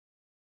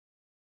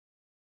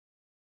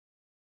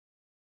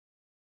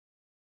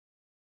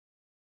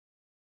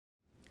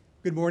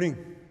Good morning.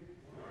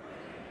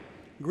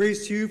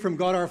 Grace to you from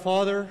God our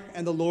Father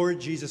and the Lord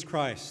Jesus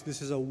Christ.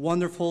 This is a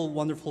wonderful,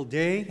 wonderful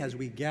day as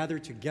we gather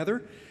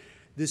together.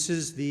 This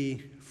is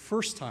the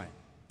first time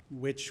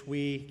which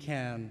we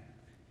can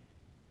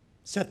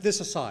set this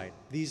aside,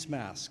 these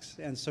masks.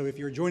 And so if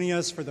you're joining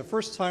us for the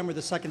first time or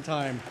the second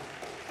time,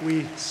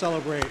 we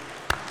celebrate.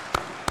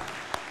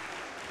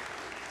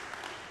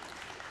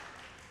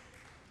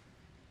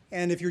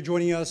 And if you're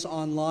joining us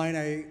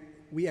online,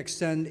 we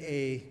extend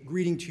a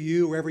greeting to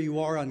you wherever you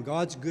are on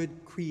God's good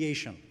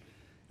creation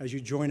as you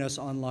join us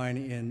online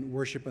in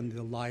worship on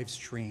the live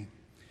stream.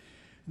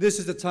 This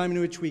is the time in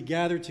which we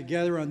gather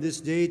together on this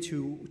day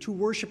to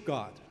worship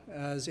God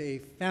as a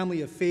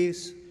family of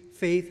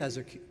faith as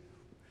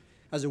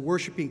a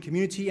worshiping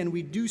community, and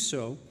we do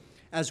so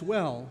as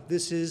well.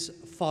 This is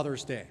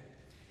Father's Day.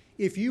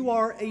 If you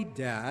are a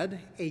dad,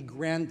 a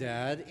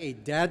granddad, a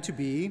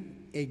dad-to-be,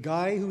 a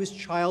guy who is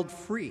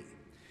child-free,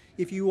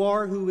 if you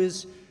are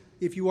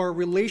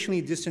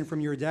relationally distant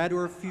from your dad,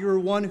 or if you're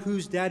one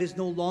whose dad is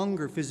no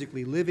longer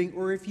physically living,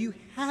 or if you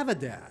have a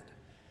dad,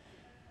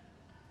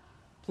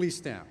 please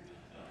stand.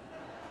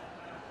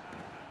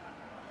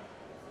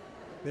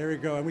 There we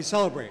go, and we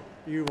celebrate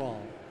you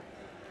all.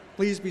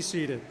 Please be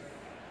seated.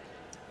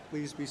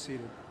 Please be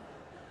seated.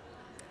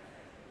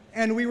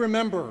 And we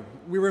remember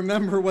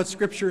what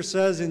Scripture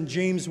says in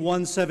James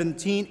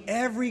 1:17,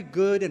 every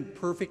good and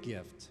perfect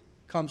gift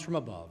comes from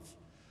above,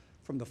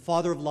 from the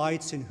Father of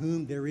lights, in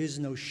whom there is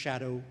no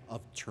shadow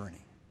of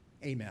turning.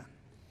 Amen.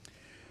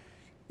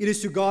 It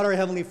is to God our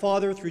Heavenly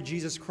Father, through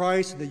Jesus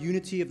Christ, and the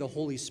unity of the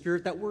Holy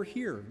Spirit, that we're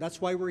here.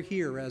 That's why we're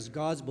here as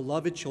God's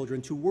beloved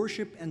children, to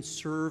worship and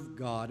serve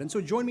God. And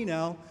so join me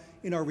now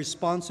in our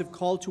responsive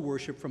call to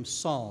worship from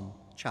Psalm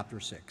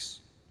chapter 6.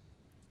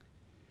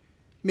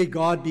 May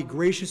God be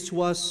gracious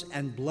to us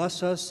and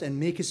bless us and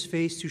make his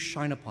face to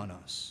shine upon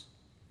us.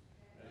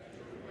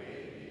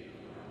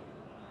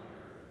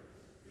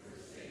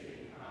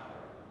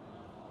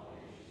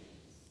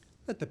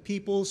 Let the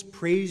peoples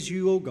praise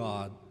you, O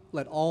God.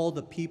 Let all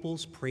the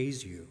peoples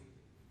praise you.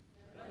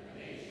 Let the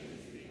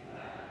nations be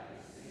glad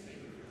and sing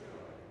for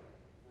joy,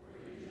 for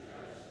you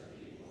judge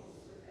the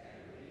peoples with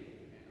equity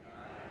and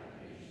guide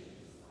the nations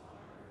with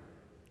honor.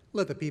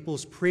 Let the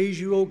peoples praise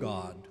you, O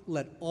God.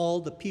 Let all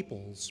the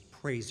peoples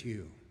praise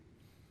you.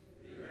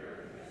 The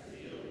earth has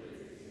yielded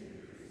its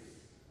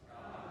increase. God,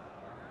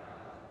 our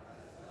God,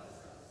 has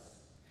blessed us.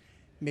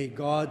 May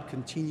God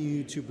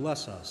continue to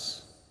bless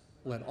us.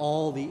 Let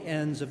all the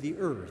ends of the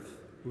earth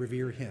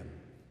revere him.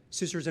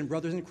 Sisters and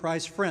brothers in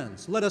Christ,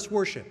 friends, let us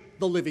worship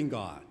the living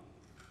God.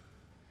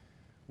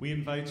 We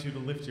invite you to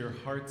lift your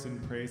hearts in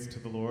praise to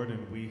the Lord,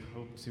 and we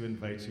hope to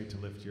invite you to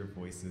lift your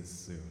voices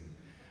soon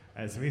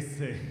as we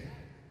sing,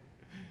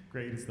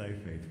 Great is thy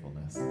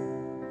faithfulness.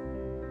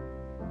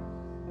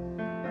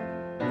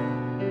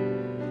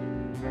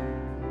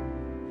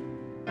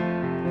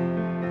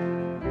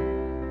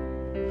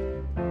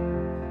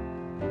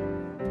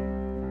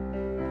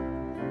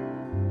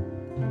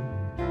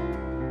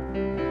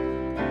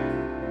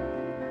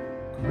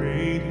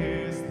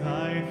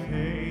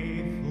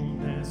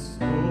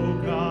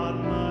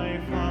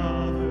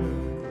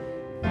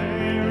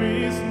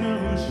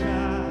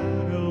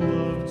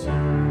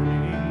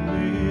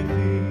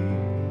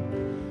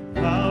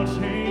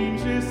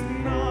 Just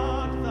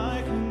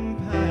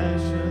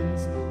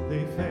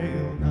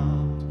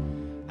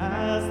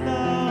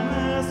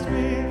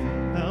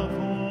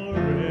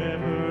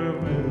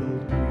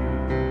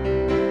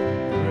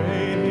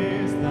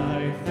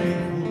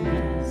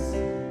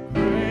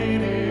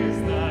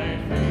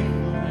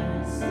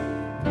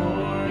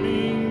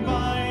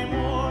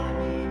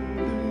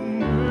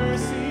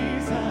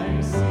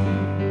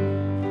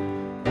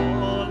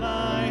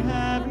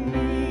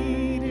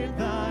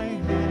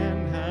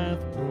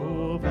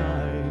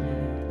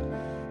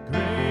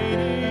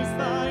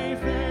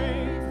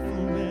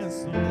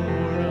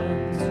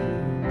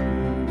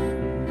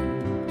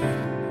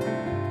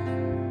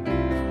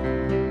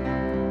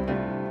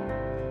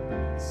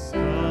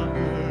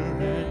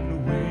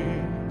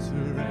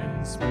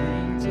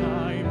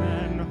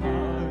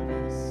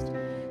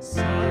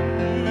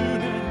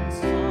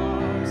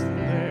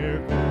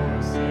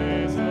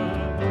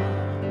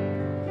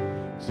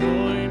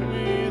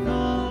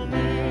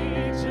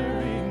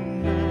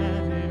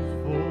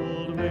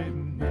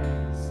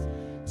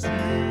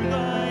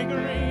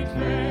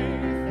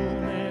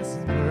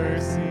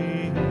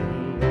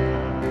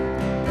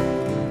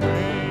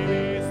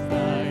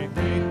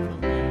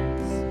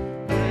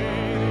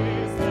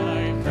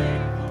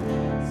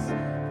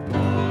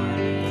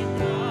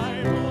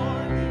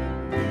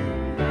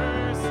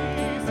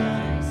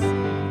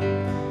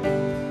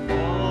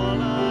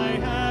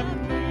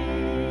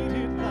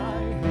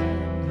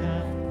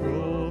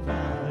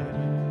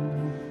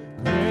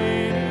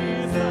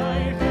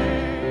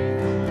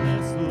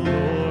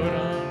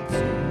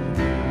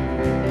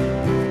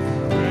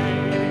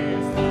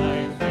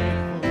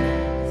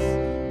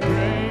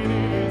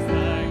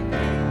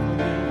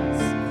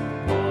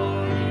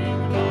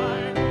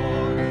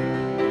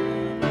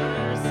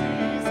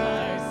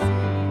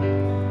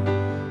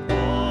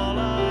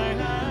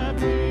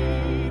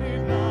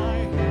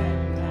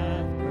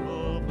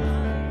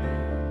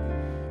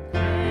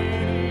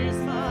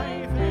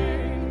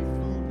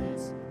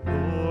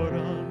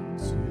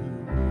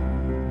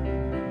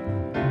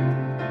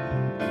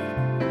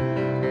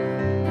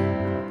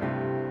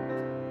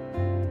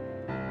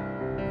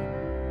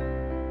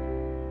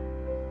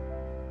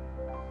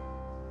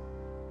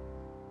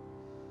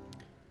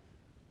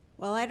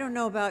Well, I don't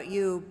know about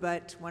you,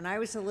 but when I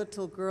was a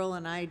little girl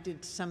and I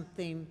did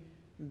something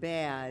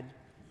bad,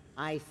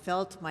 I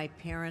felt my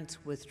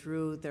parents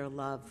withdrew their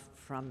love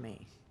from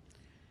me.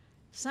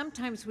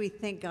 Sometimes we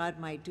think God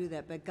might do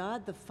that, but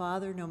God the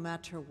Father, no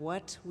matter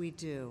what we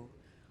do,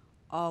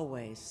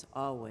 always,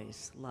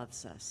 always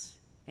loves us.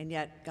 And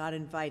yet God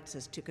invites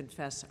us to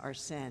confess our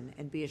sin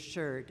and be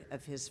assured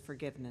of his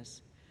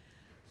forgiveness.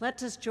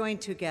 Let us join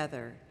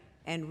together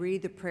and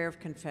read the prayer of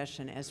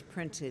confession as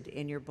printed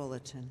in your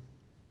bulletin.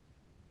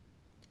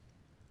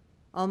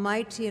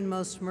 Almighty and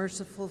most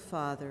merciful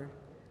Father,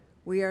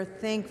 we are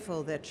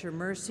thankful that your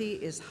mercy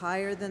is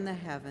higher than the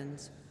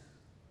heavens,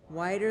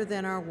 wider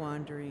than our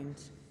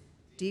wanderings,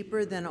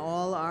 deeper than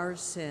all our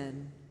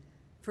sin.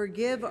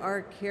 Forgive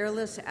our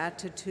careless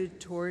attitude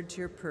towards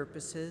your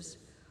purposes,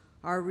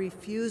 our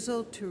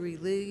refusal to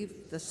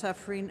relieve the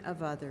suffering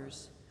of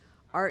others,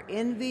 our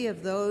envy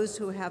of those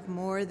who have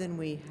more than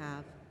we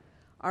have,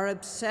 our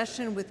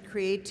obsession with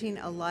creating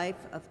a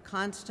life of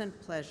constant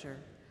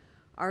pleasure,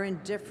 our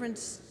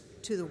indifference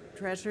to the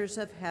treasures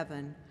of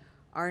heaven,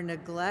 our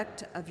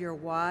neglect of your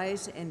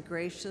wise and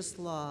gracious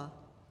law.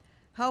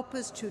 Help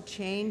us to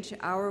change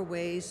our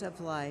ways of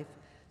life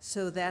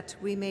so that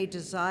we may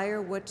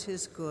desire what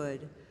is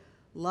good,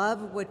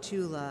 love what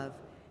you love,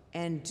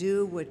 and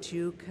do what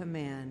you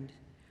command.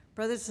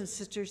 Brothers and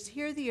sisters,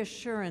 hear the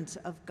assurance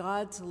of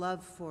God's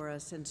love for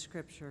us in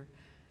Scripture.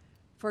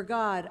 For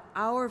God,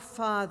 our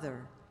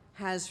Father,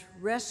 has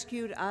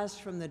rescued us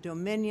from the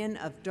dominion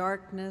of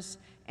darkness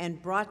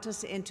and brought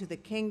us into the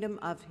kingdom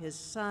of his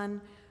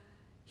Son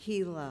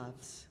he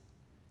loves.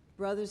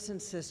 Brothers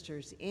and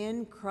sisters,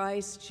 in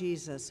Christ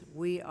Jesus,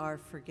 we are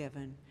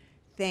forgiven.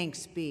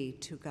 Thanks be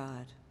to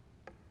God.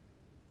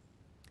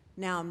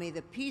 Now, may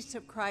the peace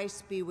of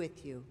Christ be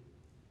with you.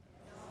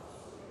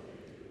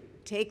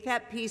 Take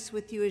that peace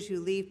with you as you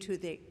leave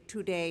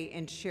today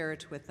and share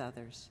it with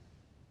others.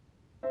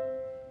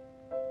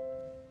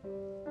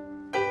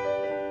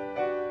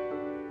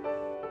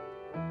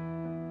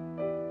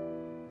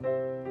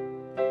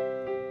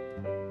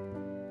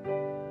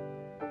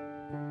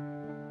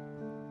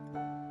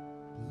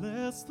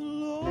 Bless the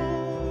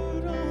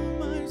Lord, oh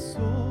my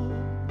soul,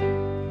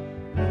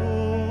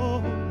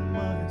 oh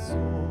my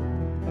soul.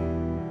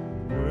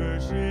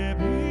 Worship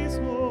his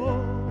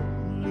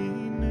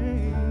holy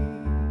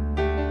name.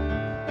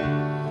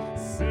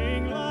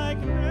 Sing like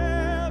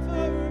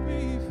never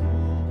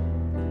before,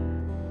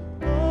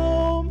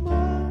 oh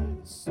my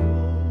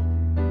soul.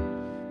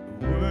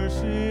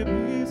 Worship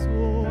his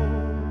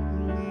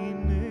holy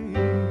name.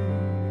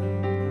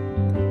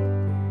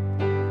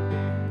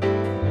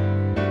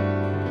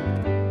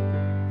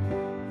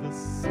 The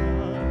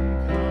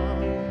sun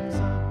comes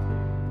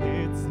up,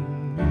 it's a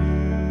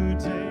new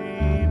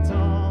day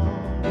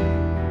dawning.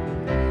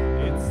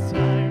 It's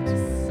time to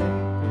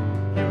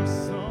sing your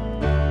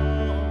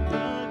song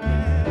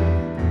again.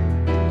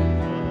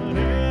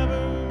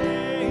 Whatever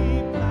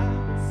may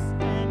pass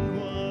and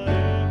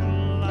whatever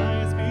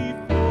lies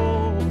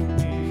before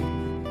me,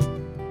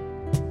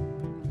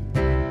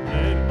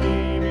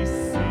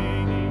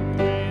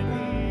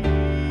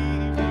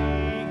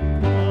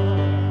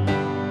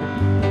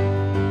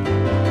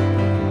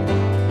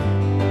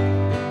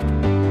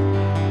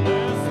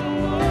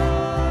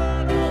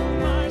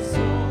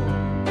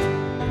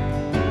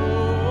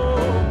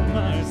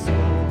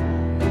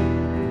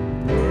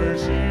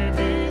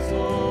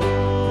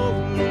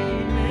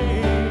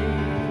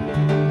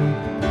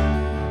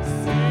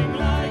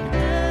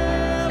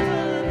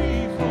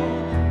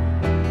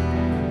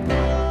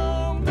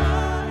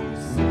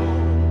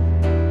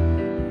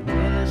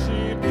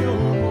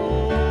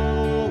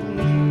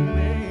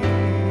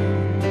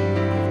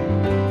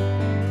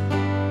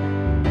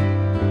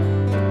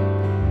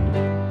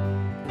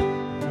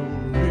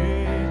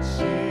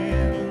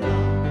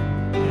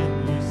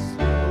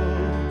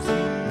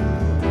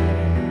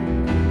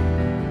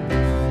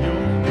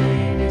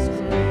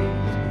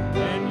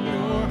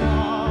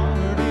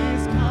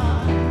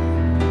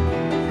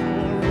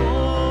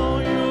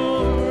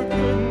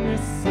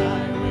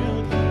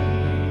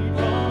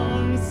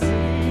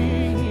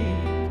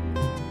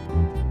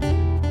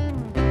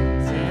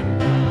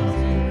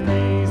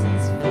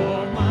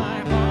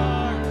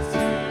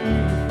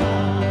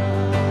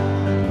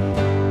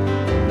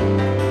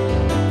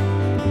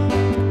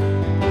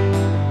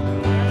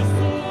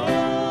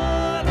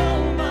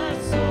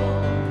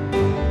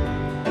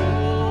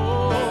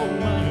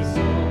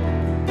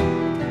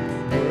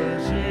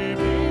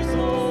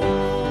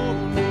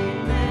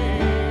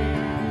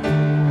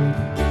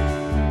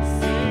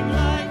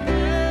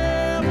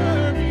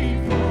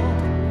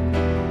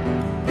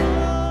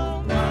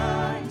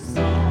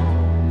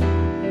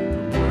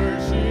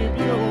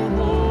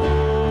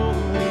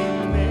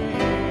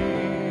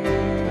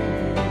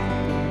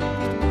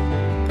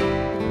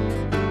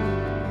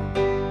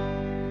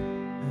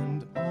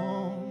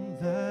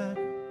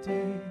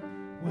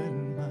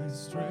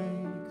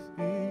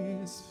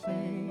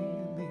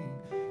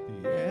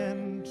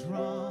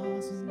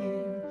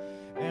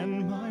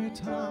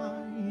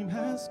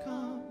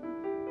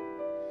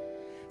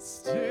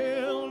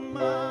 Still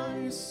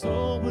my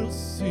soul will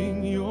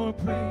sing your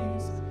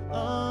praise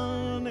unending.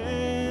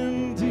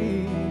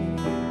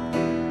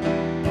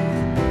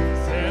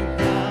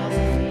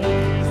 10,000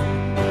 years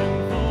and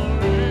then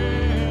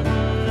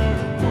forevermore.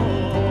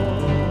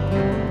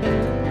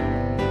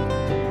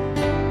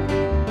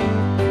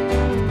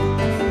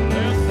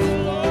 Bless the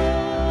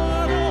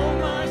Lord, oh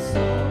my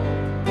soul,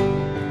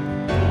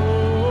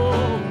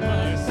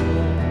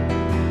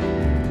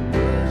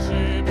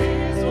 worship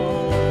His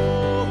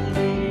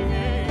holy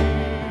name.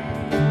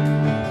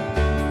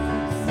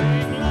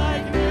 Sing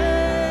like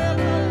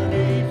never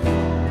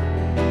before,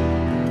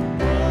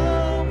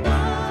 oh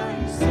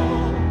my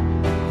soul,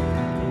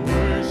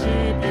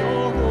 worship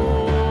Your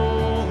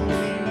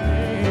holy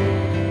name.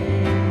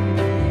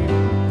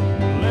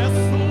 Bless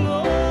the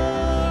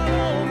Lord,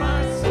 oh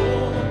my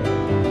soul,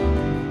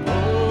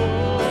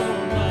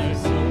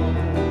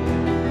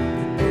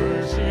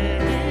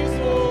 worship His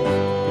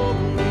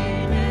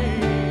holy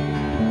name.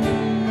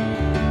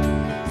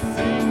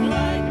 Sing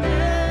like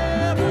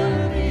never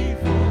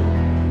before,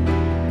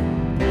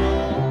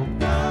 oh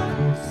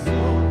my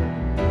soul,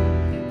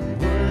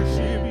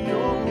 worship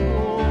Your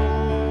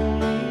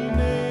holy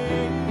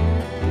name.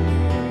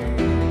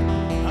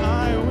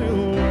 I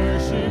will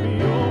worship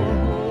Your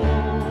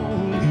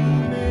holy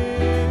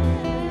name.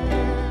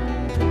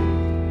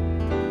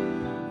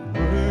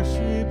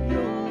 Worship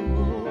Your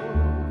holy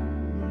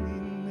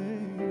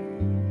name.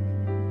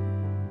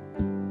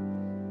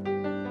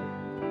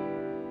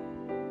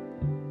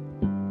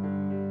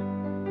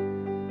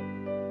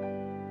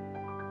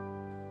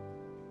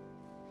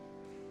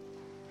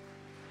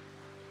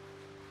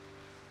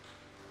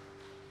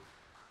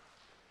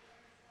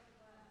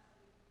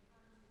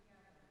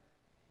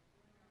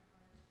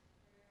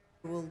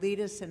 Will lead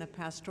us in a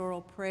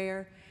pastoral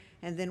prayer,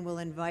 and then we'll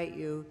invite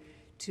you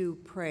to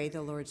pray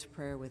the Lord's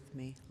Prayer with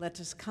me. Let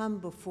us come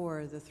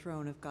before the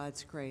throne of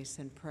God's grace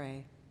and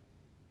pray.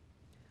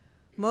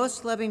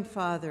 Most loving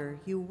Father,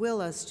 you will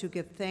us to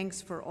give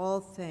thanks for all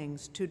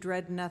things, to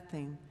dread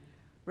nothing.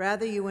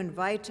 Rather, you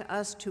invite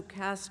us to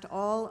cast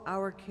all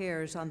our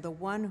cares on the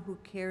one who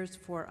cares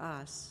for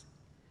us.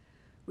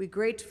 We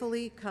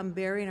gratefully come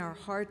bearing our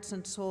hearts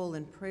and soul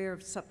in prayer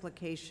of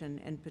supplication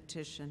and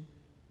petition.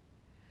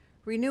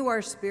 Renew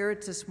our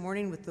spirits this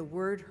morning with the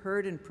word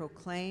heard and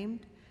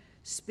proclaimed.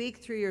 Speak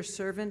through your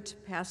servant,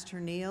 Pastor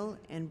Neil,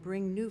 and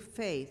bring new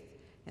faith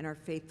in our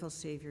faithful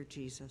Savior,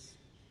 Jesus.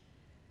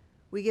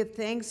 We give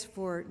thanks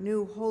for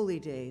new holy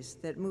days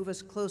that move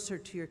us closer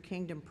to your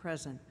kingdom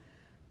present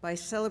by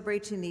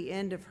celebrating the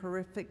end of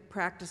horrific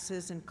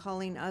practices and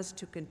calling us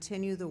to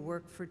continue the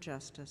work for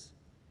justice.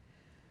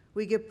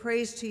 We give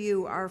praise to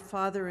you, our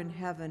Father in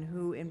heaven,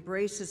 who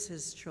embraces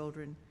his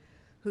children,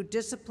 who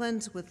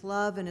disciplines with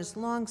love and is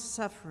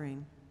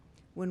long-suffering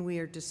when we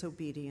are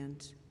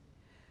disobedient.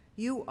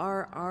 You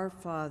are our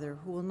Father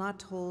who will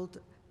not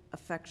hold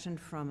affection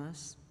from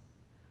us.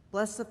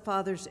 Bless the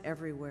fathers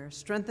everywhere,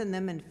 strengthen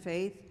them in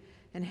faith,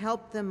 and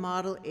help them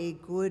model a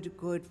good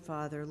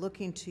Father,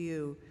 looking to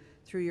you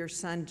through your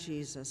Son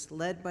Jesus,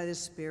 led by the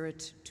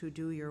Spirit to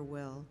do your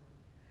will.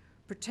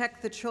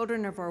 Protect the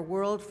children of our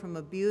world from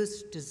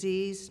abuse,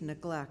 disease,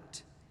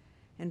 neglect,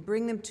 and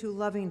bring them to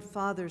loving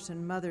fathers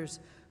and mothers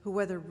who,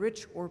 whether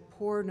rich or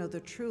poor, know the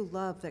true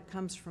love that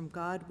comes from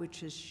God,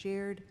 which is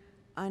shared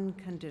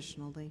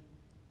unconditionally.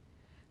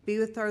 Be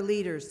with our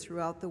leaders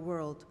throughout the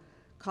world,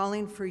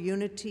 calling for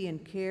unity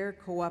and care,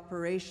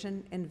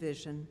 cooperation and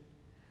vision.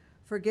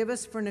 Forgive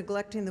us for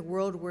neglecting the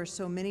world where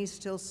so many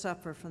still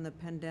suffer from the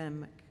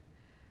pandemic.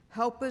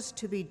 Help us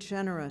to be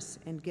generous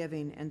in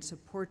giving and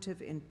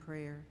supportive in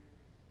prayer.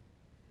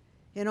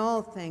 In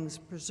all things,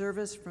 preserve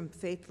us from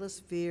faithless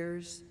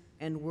fears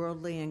and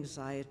worldly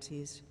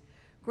anxieties.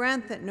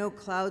 Grant that no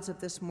clouds of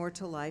this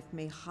mortal life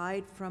may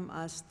hide from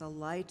us the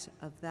light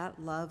of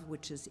that love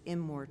which is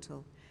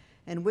immortal,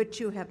 and which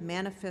you have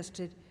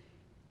manifested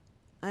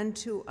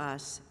unto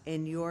us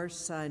in your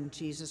Son,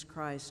 Jesus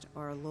Christ,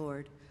 our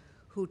Lord,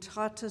 who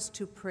taught us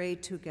to pray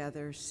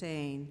together,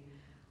 saying,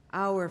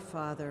 Our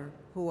Father,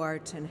 who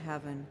art in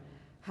heaven,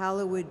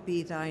 hallowed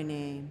be thy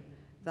name.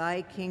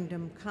 Thy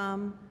kingdom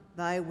come,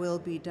 thy will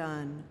be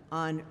done,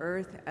 on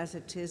earth as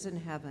it is in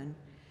heaven.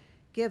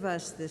 Give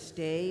us this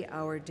day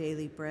our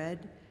daily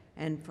bread,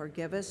 and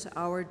forgive us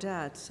our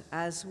debts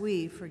as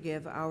we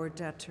forgive our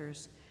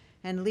debtors.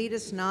 And lead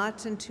us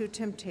not into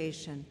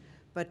temptation,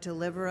 but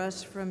deliver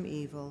us from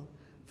evil.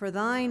 For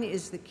thine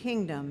is the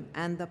kingdom,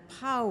 and the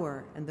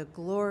power, and the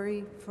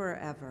glory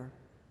forever.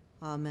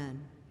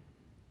 Amen.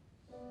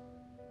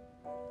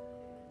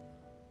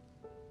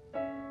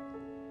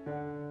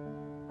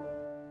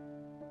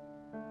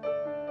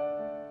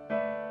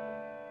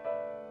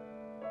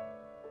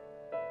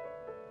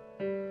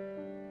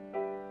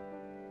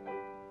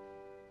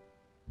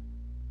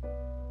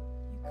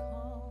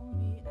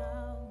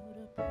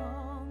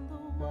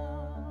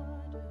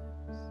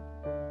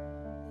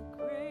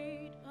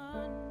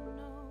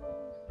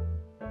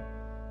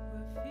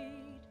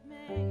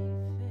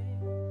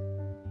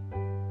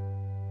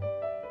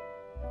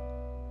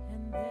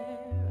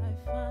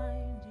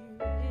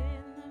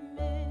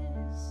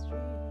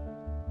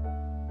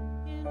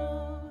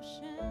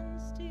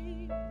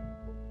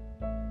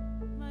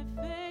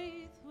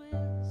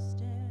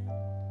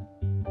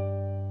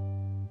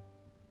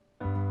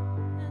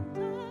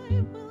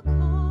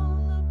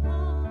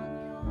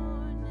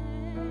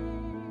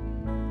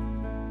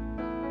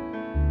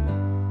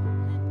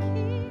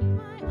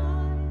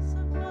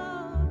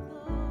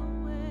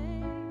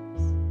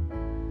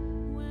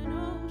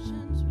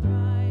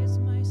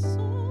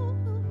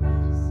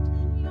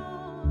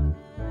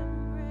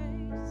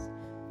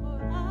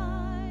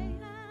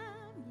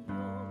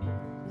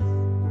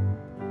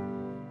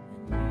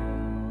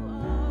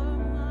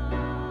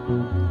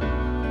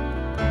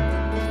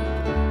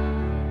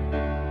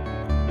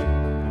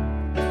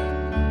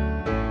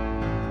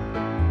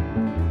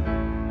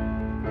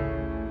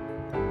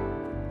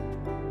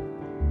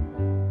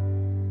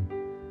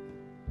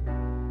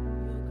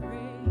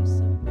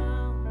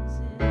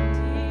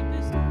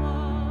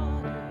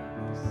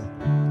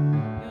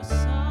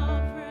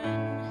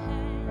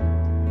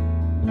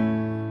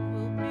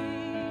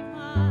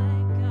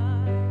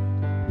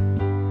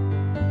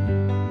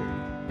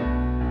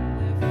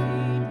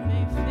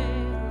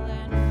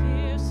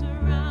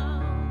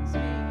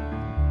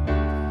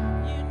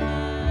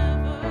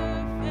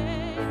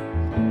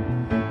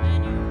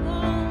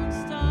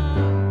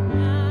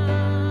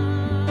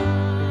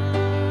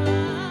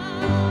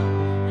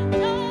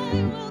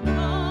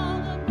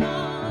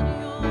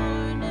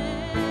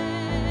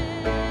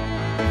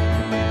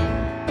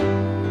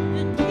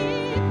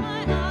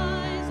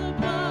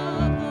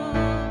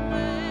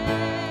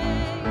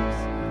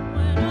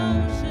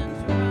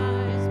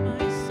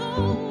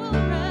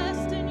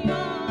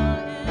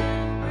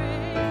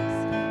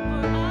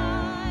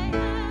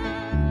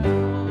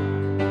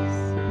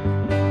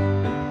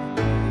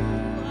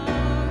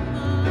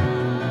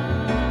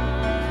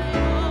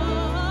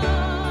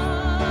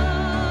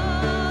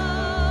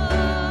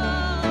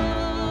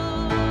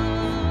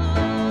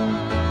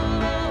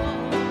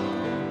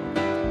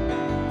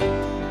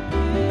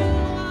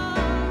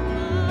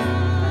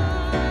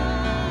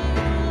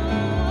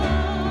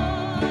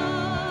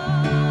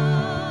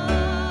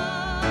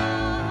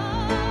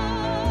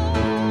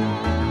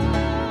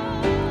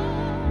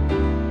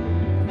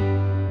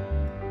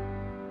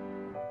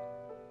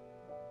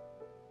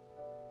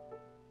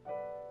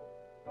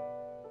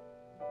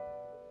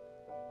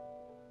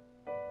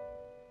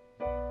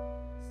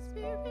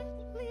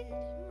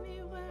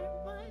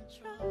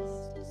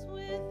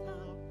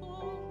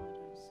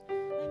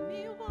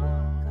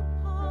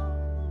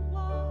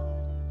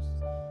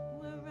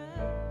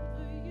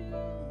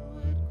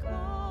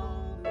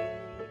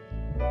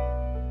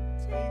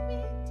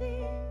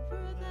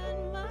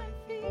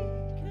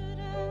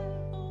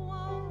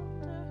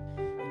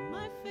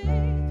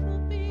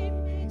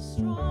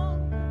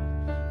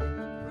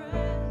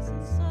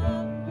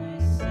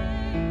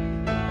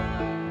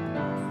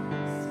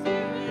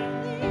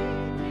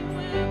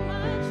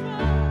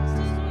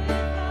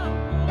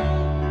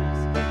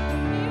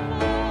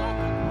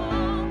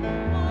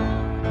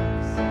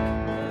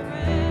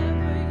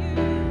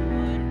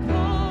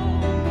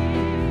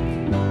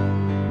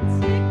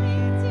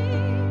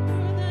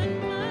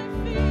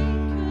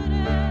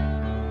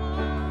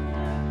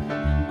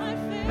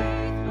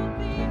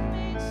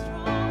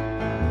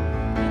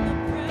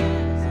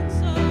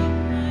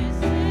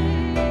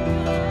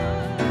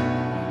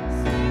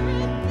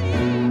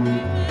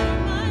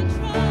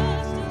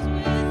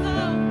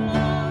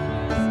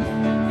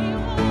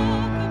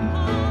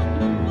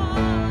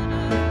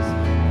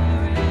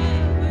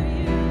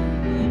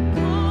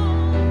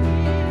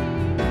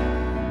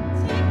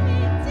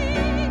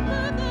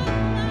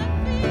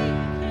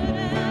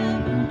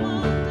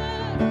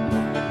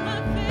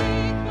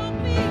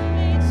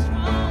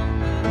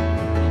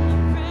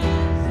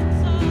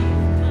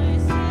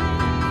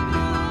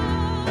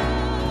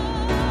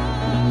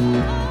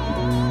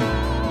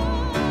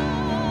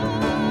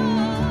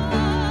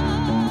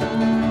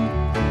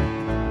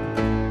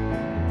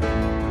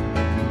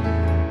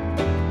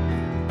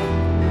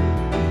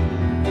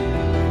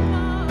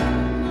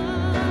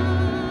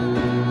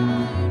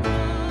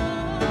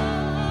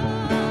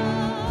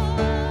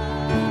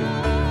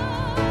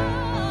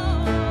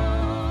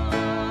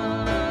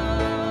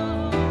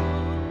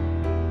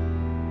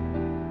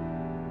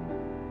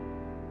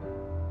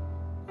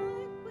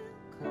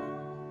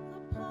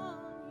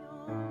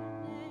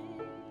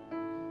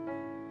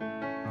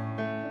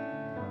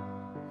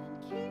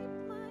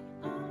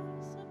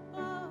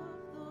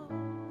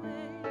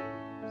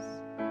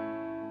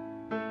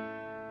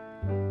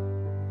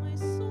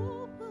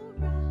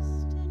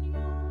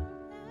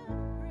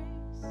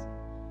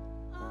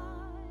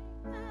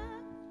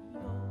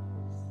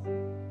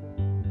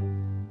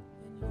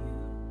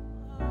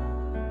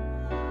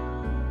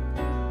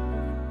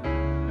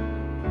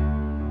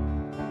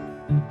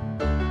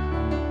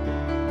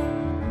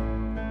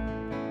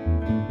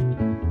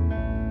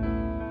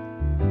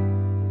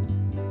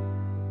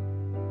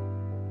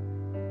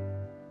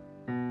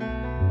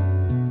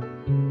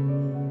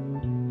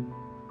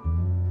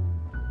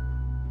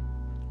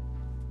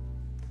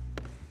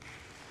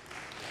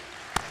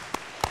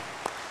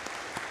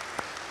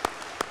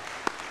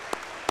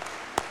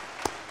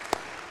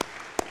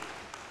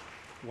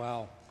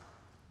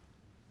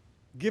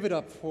 Give it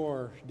up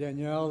for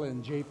Danielle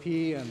and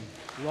JP and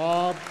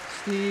Rob,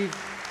 Steve,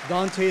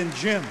 Dante, and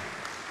Jim.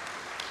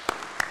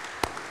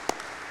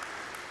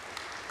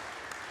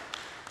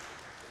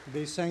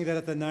 They sang that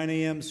at the 9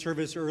 a.m.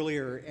 service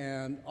earlier,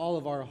 and all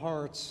of our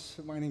hearts,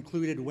 mine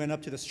included, went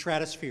up to the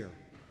stratosphere.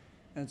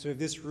 And so if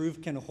this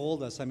roof can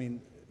hold us,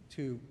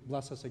 to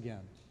bless us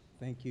again.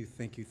 Thank you,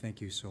 thank you,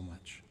 thank you so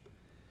much.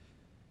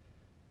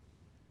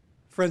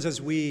 Friends, as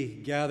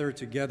we gather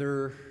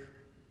together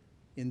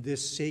in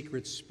this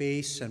sacred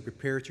space and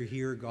prepare to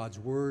hear God's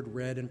word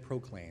read and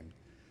proclaimed,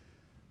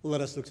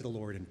 let us look to the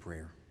Lord in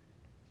prayer.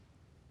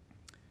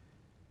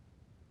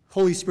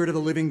 Holy Spirit of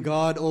the living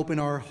God, open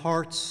our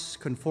hearts,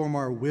 conform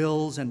our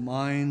wills and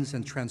minds,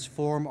 and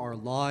transform our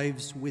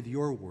lives with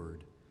your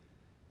word.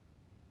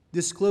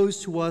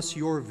 Disclose to us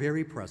your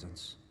very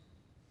presence.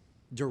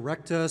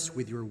 Direct us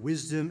with your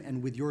wisdom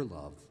and with your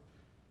love.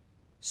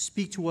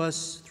 Speak to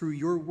us through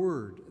your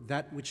word,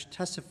 that which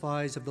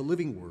testifies of the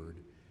living word,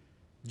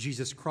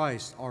 Jesus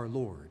Christ our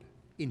Lord,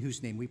 in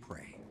whose name we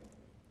pray.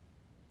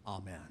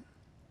 Amen.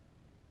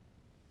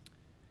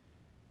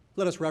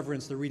 Let us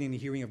reverence the reading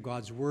and hearing of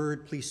God's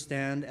word. Please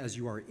stand as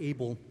you are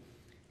able.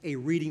 A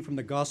reading from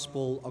the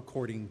Gospel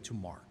according to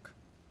Mark.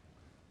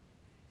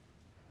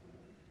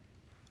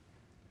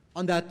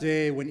 On that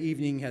day, when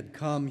evening had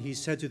come, he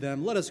said to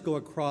them, "Let us go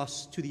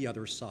across to the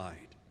other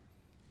side."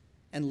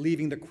 And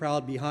leaving the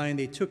crowd behind,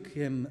 they took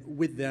him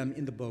with them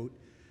in the boat,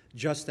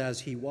 just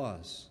as he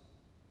was.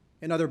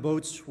 And other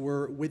boats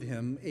were with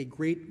him. A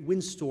great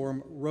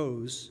windstorm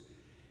rose,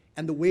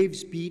 and the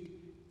waves beat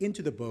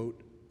into the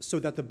boat, so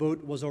that the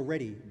boat was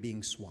already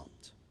being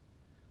swamped.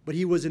 But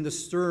he was in the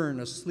stern,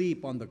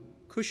 asleep on the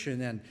cushion,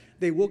 and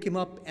they woke him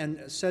up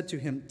and said to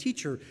him,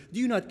 "Teacher, do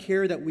you not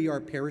care that we are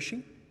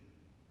perishing?"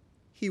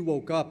 He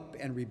woke up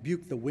and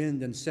rebuked the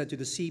wind and said to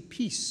the sea,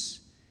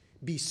 "Peace,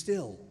 be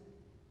still."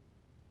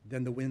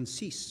 Then the wind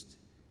ceased,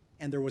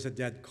 and there was a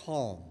dead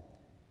calm.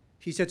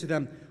 He said to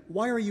them,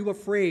 "Why are you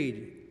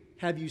afraid?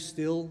 Have you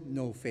still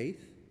no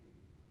faith?"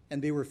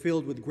 And they were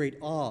filled with great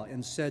awe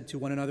and said to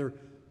one another,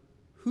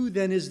 "Who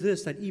then is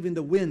this that even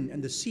the wind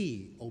and the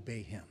sea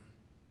obey him?"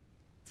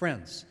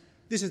 Friends,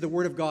 this is the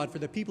word of God for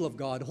the people of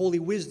God, holy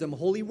wisdom,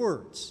 holy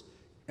words.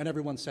 And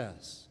everyone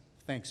says,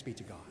 thanks be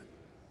to God.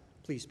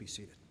 Please be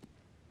seated.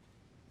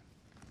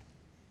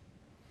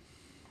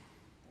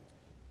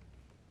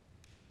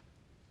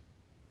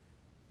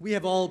 We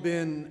have all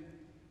been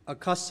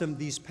accustomed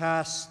these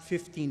past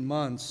 15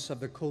 months of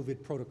the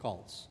COVID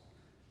protocols.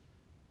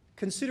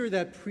 Consider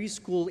that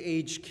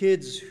preschool-age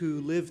kids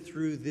who lived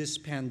through this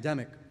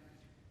pandemic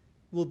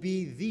will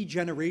be the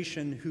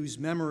generation whose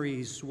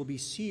memories will be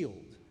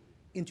sealed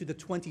into the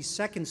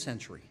 22nd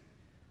century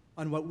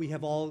on what we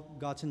have all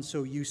gotten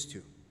so used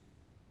to: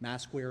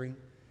 mask wearing,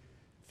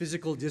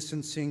 physical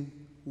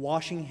distancing,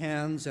 washing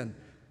hands, and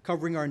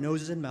covering our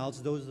noses and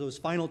mouths. Those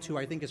final two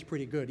I think is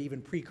pretty good,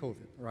 even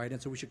pre-COVID, right? And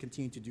so we should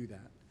continue to do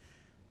that.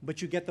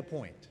 But you get the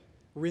point.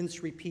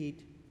 Rinse,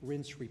 repeat,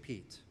 rinse,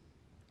 repeat.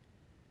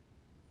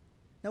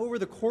 Now, over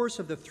the course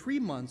of the 3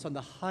 months on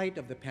the height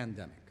of the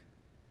pandemic,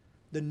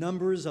 the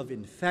numbers of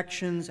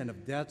infections and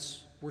of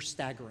deaths were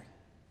staggering.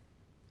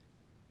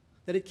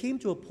 That it came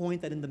to a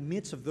point that in the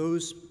midst of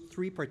those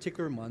 3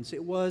 particular months,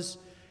 it was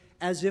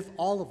as if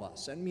all of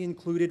us, and me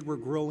included, were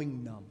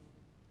growing numb.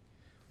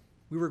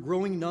 We were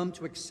growing numb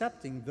to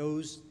accepting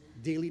those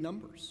daily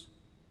numbers.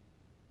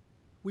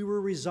 We were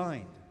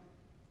resigned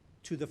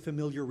to the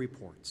familiar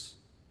reports.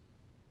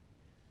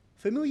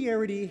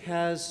 Familiarity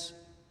has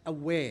a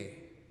way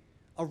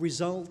of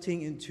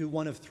resulting into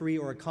one of 3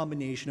 or a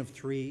combination of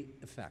 3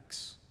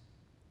 effects.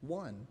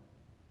 1,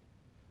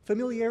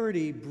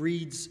 familiarity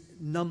breeds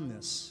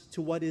numbness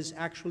to what is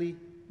actually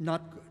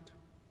not good,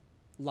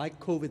 like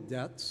COVID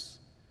deaths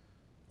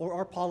or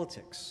our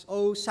politics.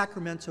 Oh,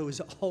 Sacramento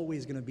is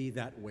always going to be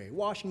that way.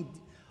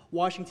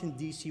 Washington,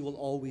 D.C. will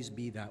always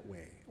be that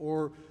way.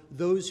 Or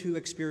those who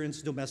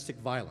experience domestic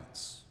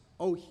violence.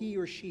 Oh, he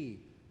or she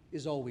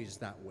is always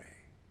that way.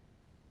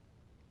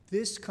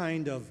 This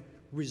kind of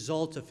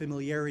result of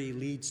familiarity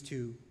leads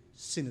to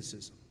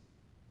cynicism.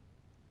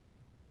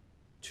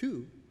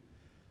 2,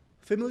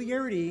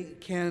 familiarity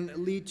can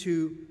lead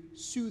to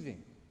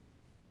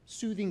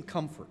soothing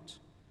comfort,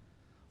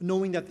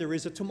 knowing that there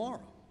is a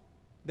tomorrow,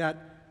 that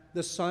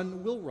the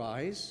sun will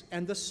rise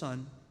and the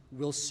sun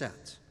will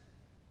set.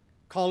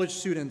 College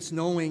students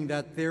knowing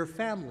that their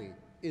family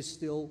is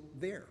still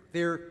there.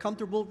 Their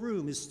comfortable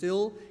room is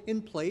still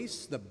in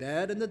place, the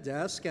bed and the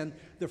desk and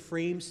the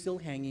frame still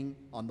hanging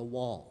on the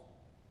wall.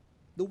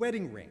 The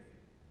wedding ring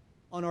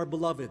on our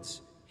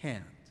beloved's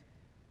hand.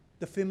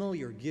 The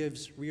familiar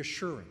gives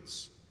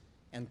reassurance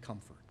and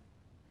comfort.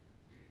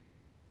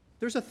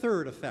 There's a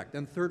third effect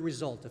and third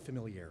result of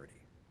familiarity.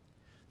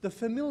 The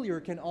familiar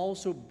can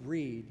also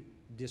breed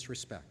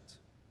disrespect,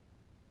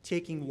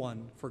 taking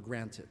one for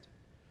granted.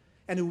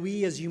 And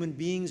we as human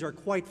beings are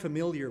quite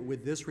familiar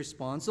with this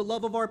response. The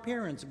love of our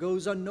parents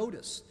goes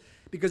unnoticed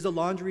because the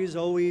laundry is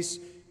always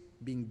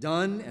being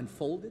done and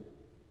folded.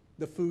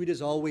 The food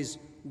is always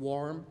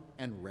warm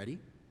and ready.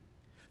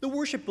 The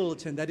worship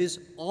bulletin that is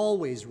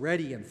always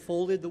ready and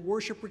folded, the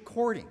worship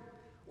recording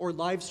or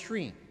live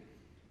stream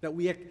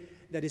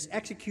that is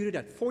executed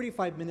at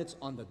 45 minutes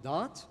on the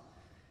dot,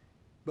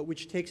 but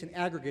which takes an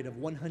aggregate of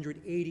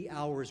 180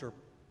 hours or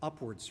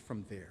upwards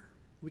from there.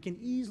 We can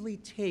easily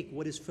take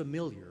what is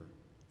familiar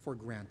for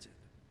granted.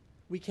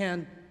 We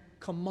can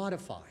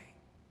commodify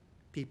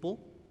people,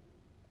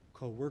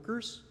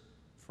 co-workers,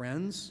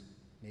 friends,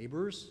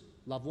 neighbors,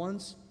 loved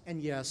ones,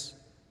 and yes,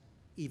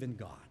 even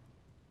God.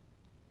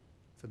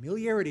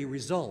 Familiarity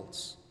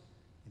results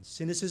in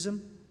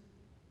cynicism,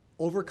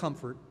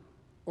 overcomfort,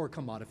 or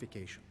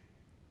commodification.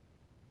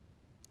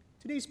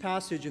 Today's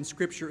passage in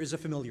Scripture is a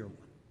familiar one.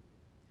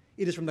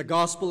 It is from the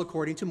Gospel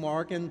according to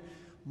Mark, and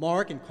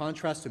Mark, in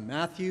contrast to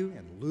Matthew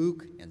and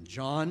Luke and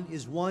John,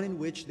 is one in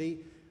which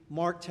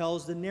Mark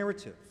tells the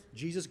narrative,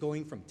 Jesus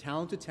going from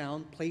town to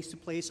town, place to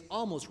place,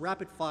 almost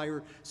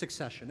rapid-fire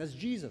succession, as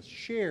Jesus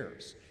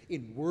shares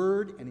in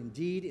word and in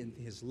deed in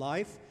his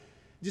life,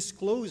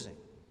 disclosing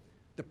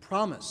the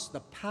promise, the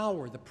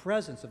power, the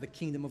presence of the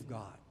kingdom of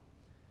God.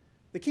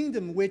 The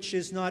kingdom which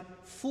is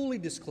not fully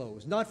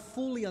disclosed, not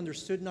fully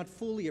understood, not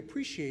fully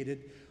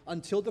appreciated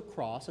until the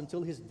cross,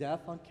 until his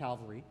death on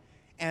Calvary,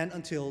 and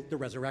until the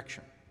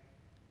resurrection.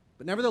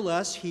 But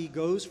nevertheless, he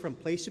goes from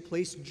place to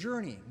place,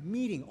 journeying,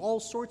 meeting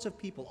all sorts of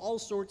people, all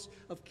sorts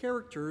of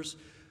characters,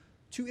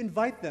 to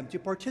invite them to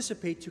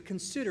participate, to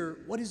consider,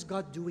 what is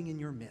God doing in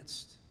your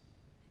midst?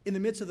 In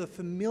the midst of the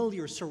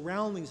familiar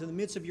surroundings, in the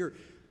midst of your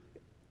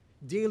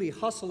daily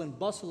hustle and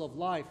bustle of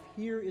life,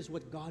 here is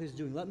what God is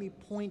doing. Let me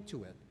point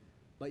to it,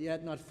 but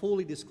yet not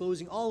fully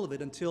disclosing all of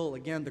it until,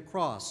 again, the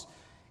cross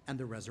and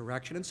the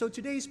resurrection. And so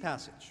today's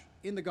passage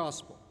in the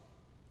gospel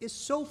is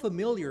so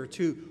familiar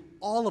to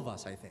all of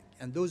us, I think,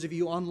 and those of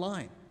you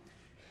online,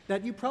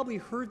 that you probably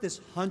heard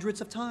this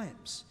hundreds of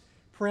times,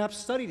 perhaps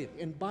studied it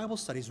in Bible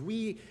studies.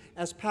 We,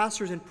 as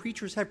pastors and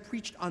preachers, have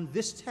preached on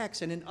this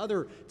text and in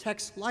other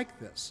texts like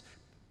this,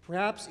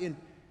 perhaps in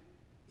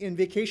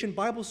vacation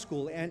Bible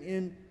school and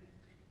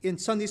in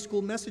Sunday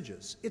school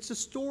messages. It's the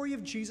story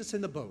of Jesus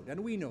in the boat, and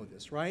we know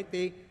this, right?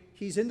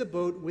 He's in the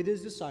boat with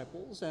his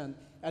disciples, and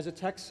as the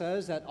text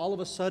says, that all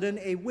of a sudden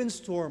a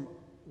windstorm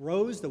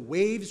rose, the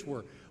waves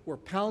were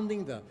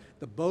pounding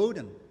the boat,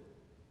 and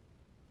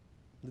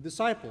the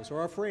disciples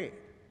are afraid,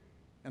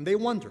 and they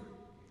wonder,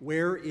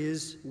 where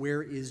is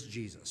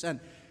Jesus? And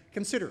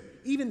consider,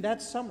 even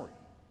that summary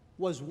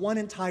was one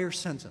entire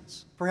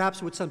sentence,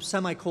 perhaps with some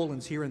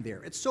semicolons here and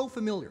there. It's so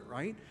familiar,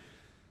 right?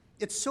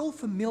 It's so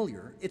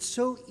familiar, it's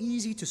so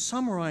easy to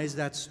summarize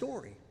that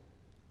story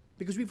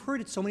because we've heard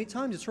it so many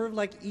times. It's sort of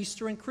like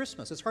Easter and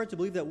Christmas. It's hard to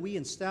believe that we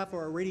in staff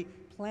are already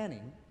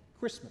planning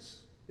Christmas,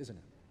 isn't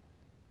it?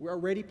 We're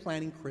already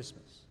planning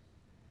Christmas.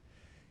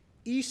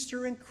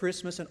 Easter and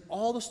Christmas and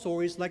all the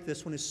stories like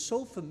this one is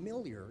so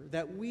familiar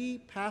that we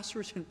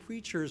pastors and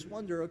preachers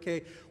wonder,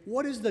 okay,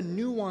 what is the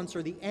nuance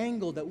or the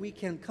angle that we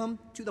can come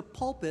to the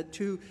pulpit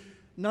to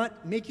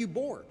not make you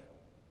bored?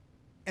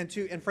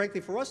 And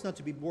frankly, for us not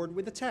to be bored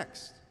with the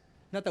text.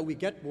 Not that we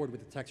get bored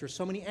with the text. There's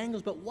so many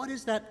angles, but what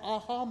is that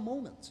aha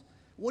moment?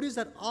 What is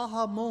that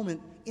aha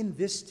moment in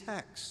this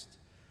text?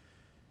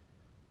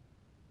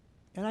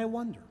 And I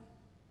wonder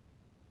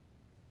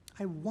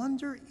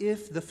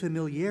if the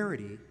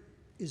familiarity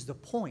is the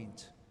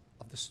point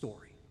of the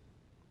story.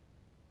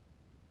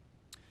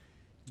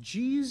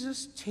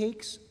 Jesus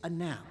takes a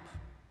nap.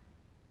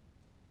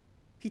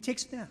 He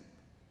takes a nap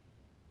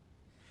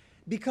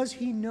because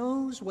he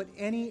knows what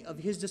any of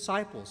his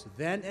disciples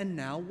then and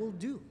now will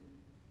do.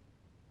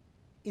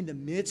 In the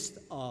midst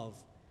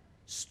of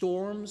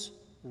storms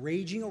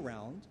raging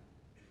around,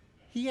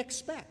 he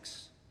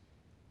expects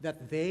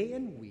that they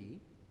and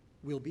we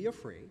will be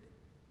afraid.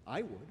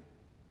 I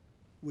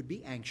would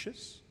be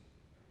anxious,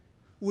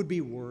 would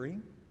be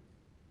worrying,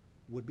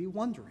 would be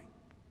wondering,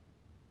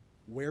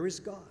 where is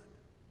God?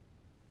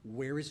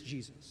 Where is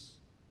Jesus?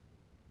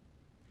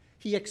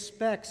 He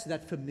expects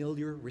that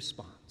familiar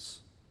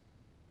response.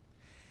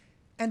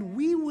 And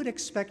we would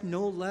expect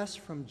no less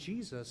from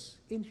Jesus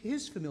in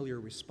his familiar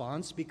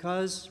response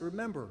because,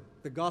 remember,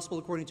 the gospel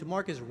according to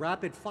Mark is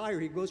rapid fire.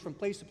 He goes from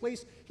place to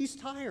place. He's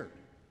tired.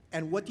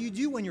 And what do you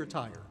do when you're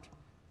tired?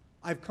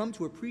 I've come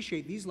to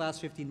appreciate these last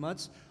 15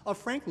 months of,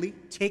 frankly,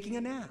 taking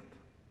a nap.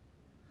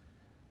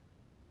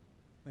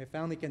 My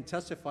family can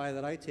testify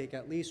that I take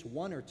at least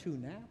 1 or 2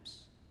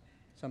 naps,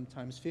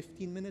 sometimes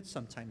 15 minutes,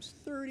 sometimes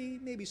 30,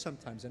 maybe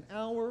sometimes an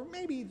hour,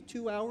 maybe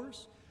 2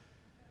 hours.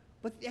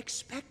 But the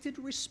expected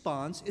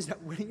response is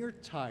that when you're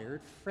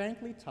tired,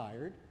 frankly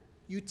tired,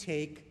 you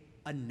take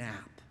a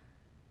nap.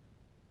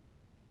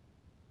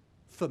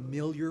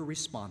 Familiar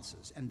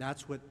responses, and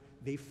that's what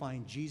they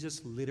find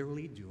Jesus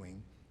literally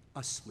doing,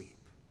 asleep.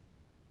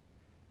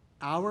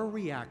 Our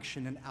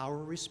reaction and our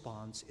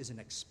response is an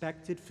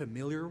expected,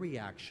 familiar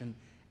reaction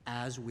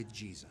as with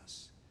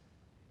Jesus.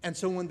 And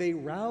so when they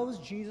rouse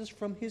Jesus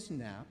from his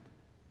nap,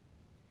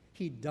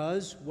 he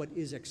does what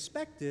is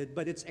expected,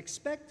 but it's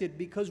expected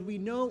because we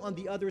know on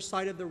the other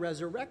side of the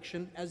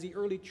resurrection, as the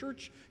early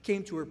church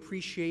came to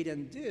appreciate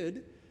and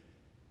did,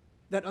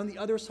 that on the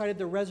other side of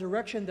the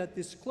resurrection that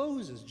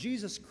discloses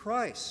Jesus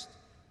Christ,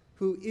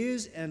 who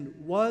is and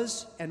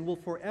was and will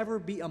forever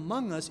be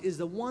among us, is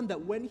the one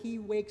that when he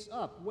wakes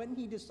up, when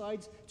he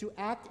decides to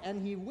act,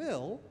 and he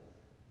will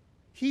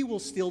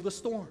still the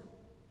storm.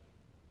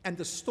 And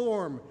the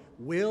storm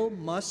will,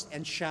 must,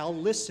 and shall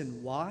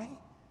listen. Why?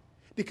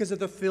 Because of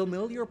the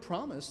familiar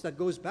promise that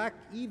goes back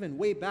even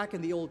way back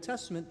in the Old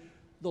Testament.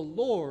 The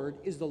Lord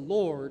is the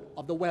Lord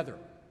of the weather.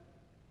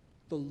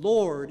 The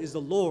Lord is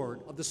the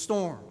Lord of the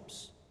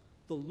storms.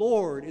 The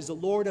Lord is the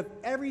Lord of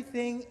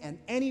everything and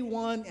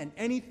anyone and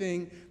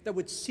anything that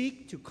would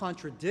seek to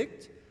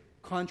contradict,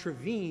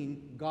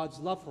 contravene God's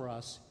love for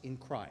us in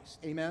Christ.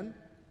 Amen?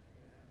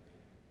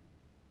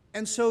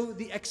 And so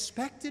the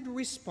expected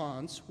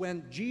response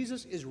when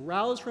Jesus is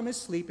roused from his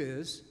sleep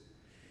is,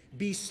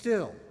 "Be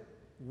still,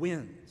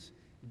 winds.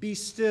 Be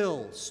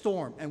still,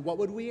 storm." And what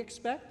would we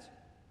expect?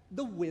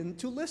 The wind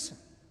to listen.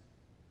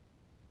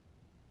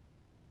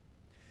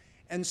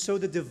 And so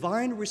the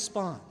divine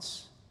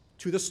response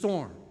to the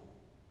storm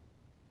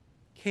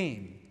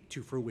came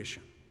to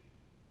fruition.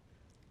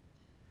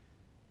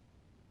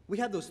 We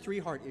had those three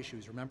heart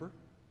issues, remember?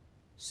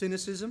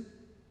 Cynicism,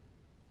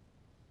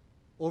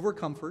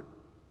 overcomfort,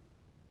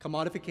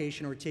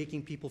 commodification, or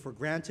taking people for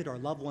granted, our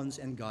loved ones,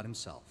 and God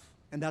himself.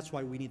 And that's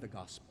why we need the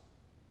gospel.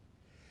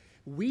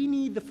 We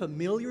need the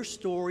familiar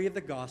story of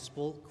the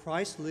gospel.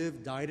 Christ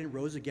lived, died, and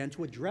rose again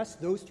to address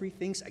those three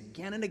things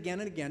again and again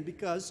and again,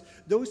 because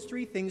those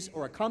three things,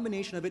 or a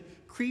combination of it,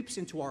 creeps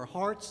into our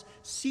hearts,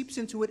 seeps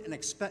into it,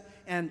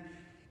 and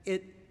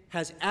it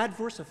has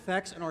adverse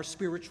effects on our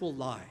spiritual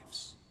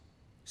lives.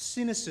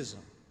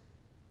 Cynicism.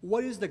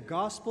 What is the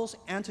gospel's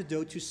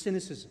antidote to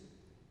cynicism?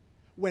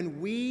 When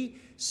we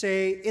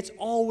say, it's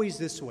always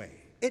this way,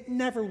 it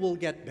never will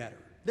get better,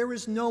 there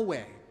is no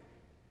way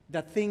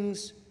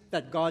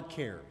that God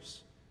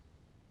cares.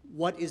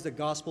 What is the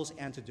gospel's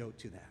antidote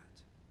to that?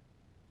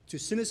 To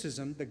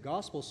cynicism, the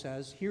gospel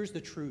says, here's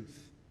the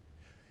truth.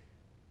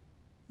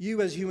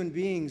 You as human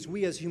beings,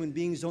 we as human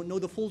beings don't know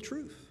the full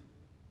truth.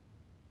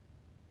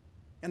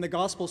 And the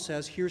gospel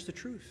says, here's the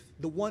truth.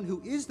 The one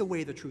who is the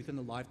way, the truth, and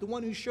the life, the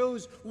one who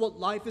shows what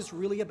life is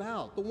really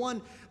about, the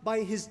one by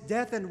his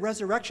death and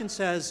resurrection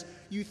says,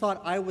 you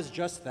thought I was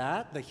just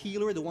that, the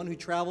healer, the one who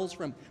travels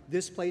from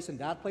this place and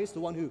that place, the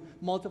one who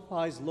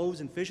multiplies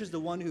loaves and fishes, the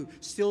one who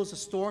stills a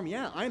storm.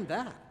 Yeah, I'm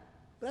that.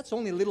 But that's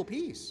only a little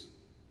piece.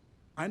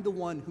 I'm the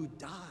one who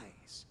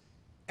dies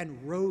and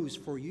rose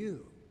for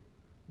you,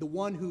 the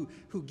one who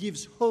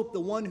gives hope, the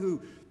one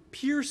who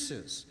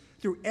pierces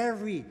through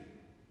every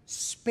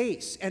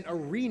space and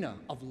arena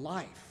of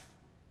life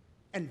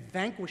and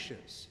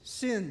vanquishes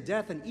sin,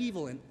 death, and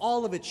evil and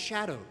all of its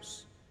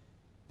shadows.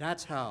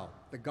 That's how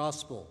the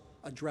gospel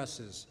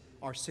addresses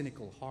our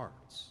cynical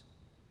hearts.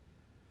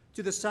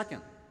 To the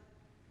second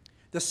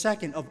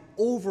of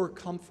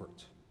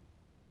overcomfort,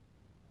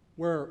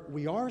 where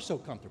we are so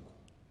comfortable.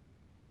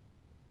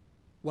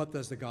 What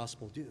does the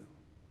gospel do?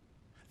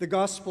 The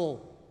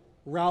gospel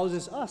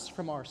rouses us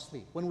from our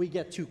sleep when we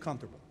get too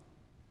comfortable.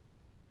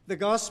 The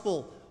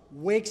gospel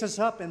wakes us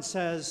up and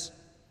says,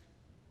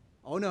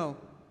 oh no,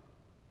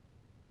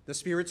 the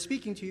Spirit's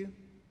speaking to you.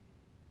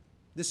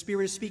 The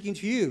Spirit is speaking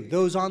to you,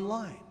 those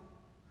online.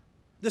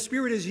 The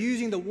Spirit is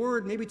using the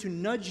word maybe to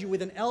nudge you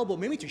with an elbow,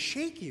 maybe to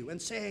shake you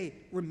and say,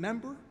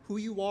 remember who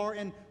you are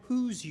and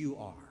whose you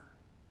are.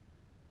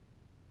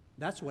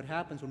 That's what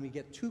happens when we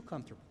get too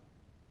comfortable.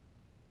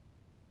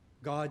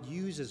 God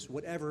uses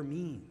whatever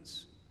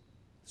means.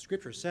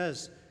 Scripture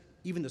says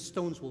even the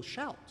stones will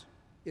shout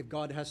if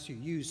God has to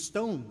use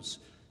stones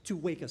to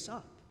wake us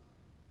up,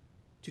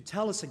 to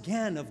tell us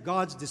again of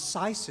God's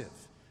decisive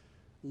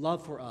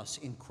love for us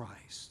in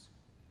Christ.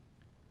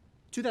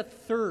 To that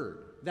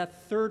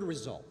third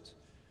result,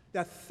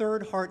 that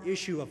third heart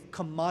issue of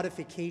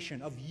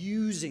commodification, of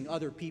using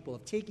other people,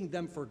 of taking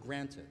them for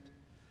granted.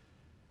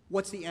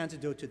 What's the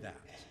antidote to that?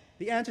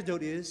 The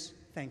antidote is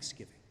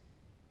thanksgiving.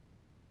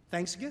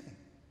 Thanksgiving.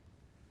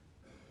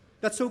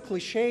 That's so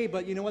cliche,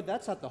 but you know what?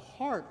 That's at the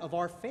heart of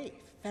our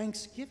faith,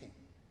 thanksgiving.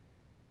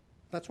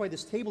 That's why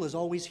this table is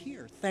always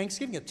here.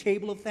 Thanksgiving, a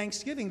table of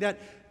thanksgiving, that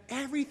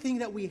everything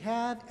that we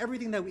have,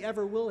 everything that we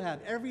ever will have,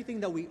 everything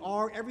that we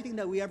are, everything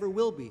that we ever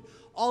will be,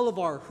 all of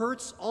our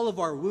hurts, all of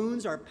our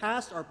wounds, our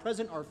past, our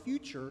present, our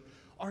future,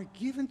 are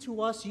given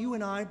to us, you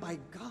and I, by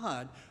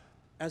God.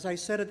 As I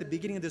said at the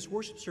beginning of this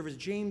worship service,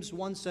 James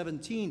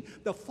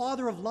 1:17, the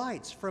Father of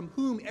lights, from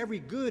whom every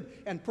good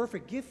and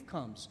perfect gift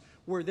comes,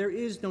 where there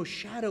is no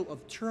shadow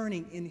of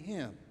turning in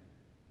him.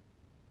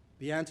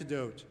 The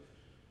antidote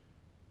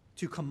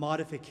to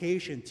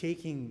commodification,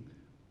 taking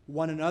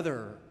one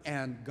another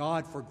and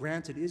God for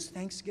granted, is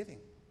thanksgiving.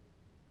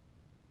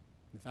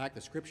 In fact,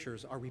 the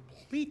scriptures are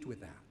replete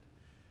with that.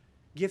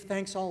 Give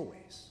thanks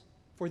always,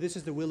 for this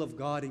is the will of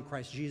God in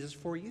Christ Jesus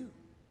for you.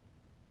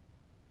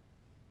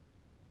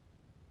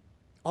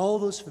 All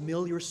those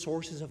familiar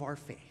sources of our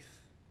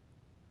faith,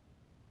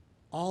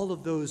 all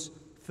of those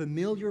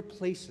familiar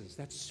places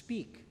that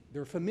speak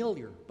They're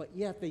familiar, but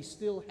yet they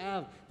still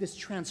have this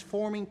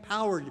transforming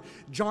power.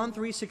 John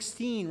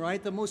 3:16,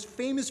 right? The most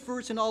famous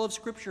verse in all of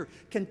Scripture,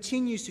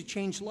 continues to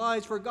change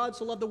lives. For God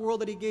so loved the world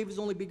that he gave his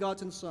only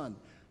begotten Son,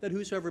 that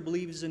whosoever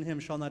believes in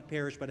him shall not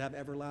perish but have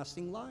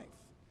everlasting life.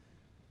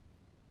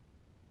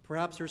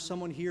 Perhaps there's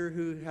someone here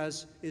who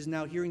is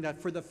now hearing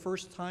that for the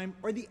first time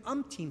or the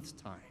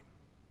umpteenth time.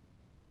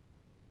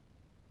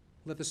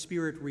 Let the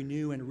Spirit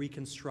renew and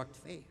reconstruct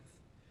faith.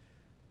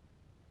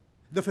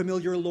 The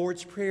familiar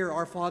Lord's Prayer,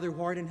 Our Father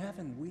who art in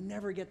heaven. We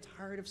never get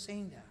tired of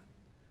saying that.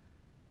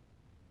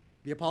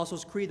 The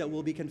Apostles' Creed that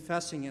we'll be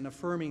confessing and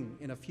affirming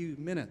in a few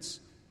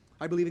minutes.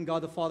 I believe in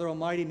God the Father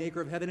Almighty, maker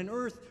of heaven and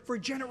earth, for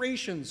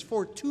generations,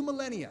 for 2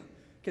 millennia,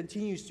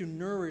 continues to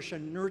nourish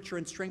and nurture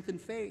and strengthen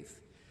faith.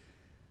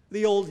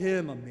 The old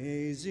hymn,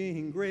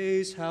 Amazing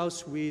Grace, how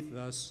sweet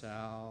the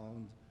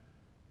sound.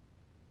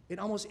 In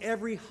almost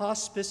every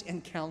hospice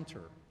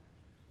encounter,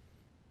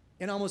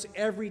 in almost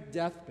every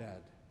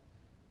deathbed,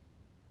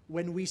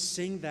 when we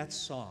sing that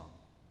song,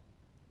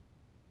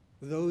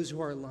 those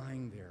who are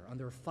lying there on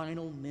their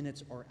final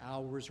minutes or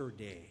hours or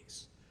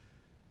days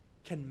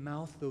can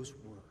mouth those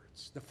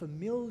words. The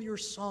familiar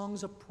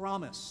songs of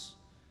promise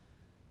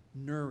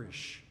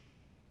nourish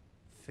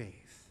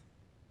faith.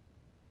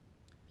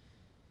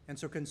 And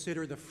so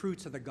consider the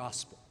fruits of the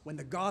gospel. When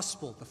the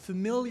gospel, the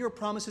familiar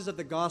promises of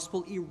the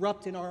gospel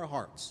erupt in our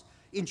hearts,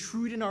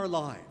 intrude in our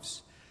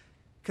lives,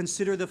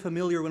 consider the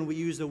familiar when we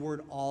use the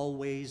word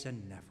always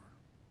and never.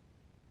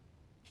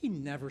 He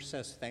never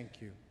says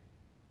thank you.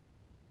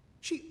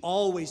 She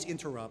always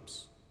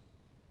interrupts.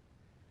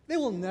 They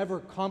will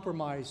never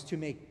compromise to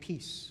make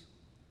peace.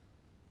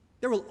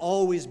 There will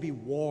always be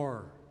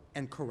war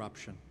and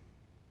corruption.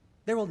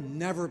 There will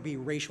never be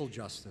racial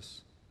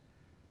justice.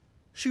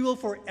 She will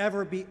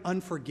forever be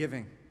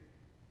unforgiving.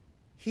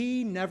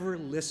 He never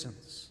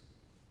listens.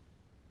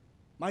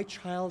 My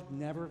child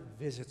never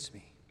visits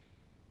me.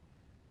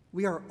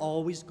 We are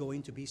always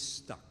going to be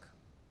stuck.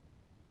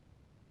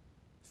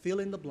 Fill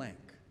in the blank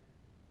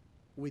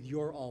with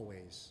your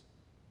always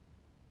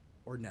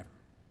or never.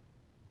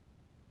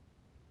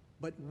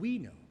 But we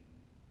know,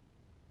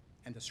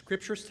 and the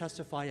Scriptures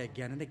testify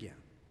again and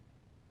again,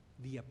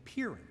 the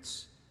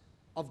appearance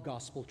of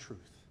gospel truth.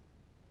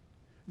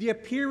 The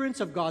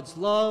appearance of God's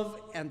love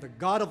and the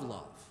God of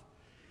love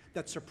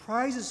that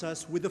surprises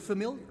us with the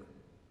familiar,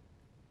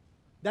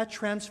 that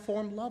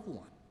transformed loved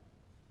one,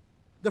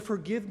 the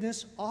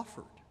forgiveness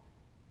offered,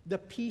 the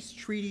peace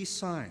treaty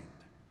signed.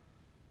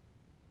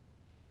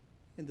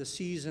 In the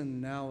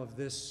season now of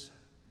this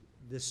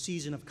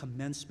season of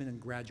commencement and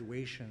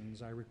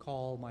graduations, I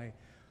recall my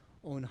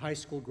own high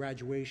school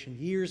graduation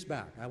years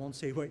back. I won't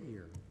say what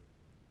year.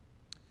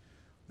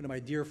 One of my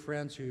dear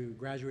friends who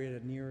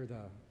graduated near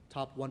the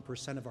top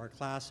 1% of our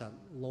class at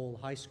Lowell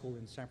High School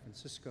in San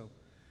Francisco,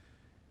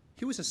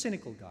 he was a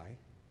cynical guy.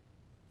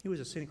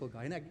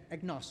 An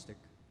agnostic,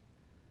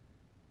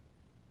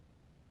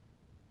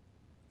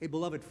 a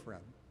beloved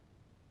friend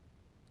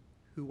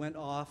who went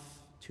off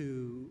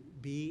to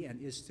be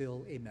and is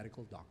still a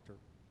medical doctor.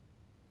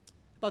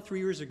 About 3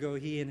 years ago,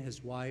 he and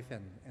his wife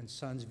and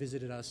sons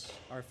visited us,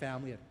 our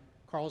family, at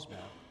Carlsbad,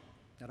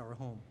 at our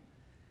home.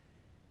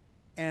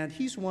 And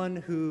he's one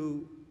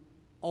who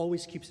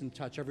always keeps in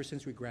touch ever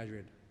since we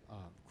graduated.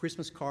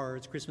 Christmas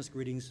cards, Christmas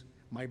greetings,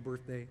 my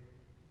birthday.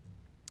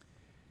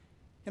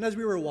 And as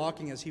we were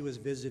walking, as he was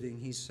visiting,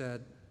 he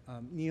said,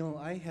 Neil,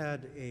 I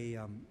had a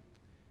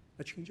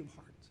change of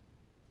heart.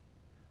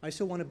 I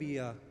still want to be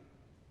a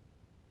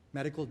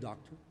medical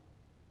doctor,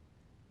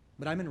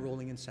 but I'm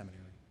enrolling in seminary.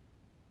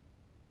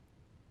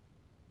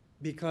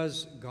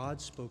 Because God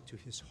spoke to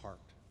his heart.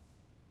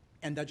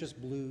 And that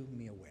just blew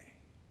me away.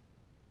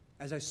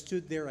 As I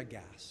stood there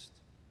aghast,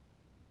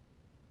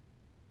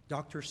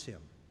 Dr.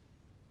 Sim,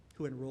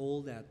 who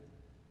enrolled at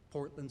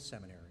Portland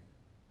Seminary,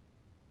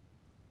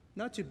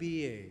 not to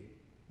be a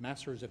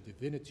Master's of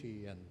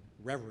Divinity and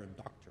Reverend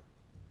Doctor,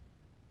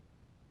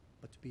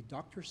 but to be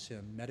Dr.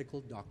 Sim,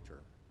 medical doctor,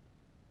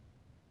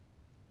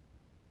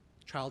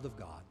 child of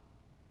God,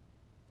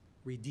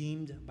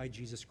 redeemed by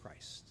Jesus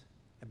Christ,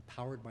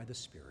 empowered by the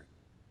Spirit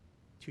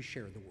to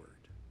share the word.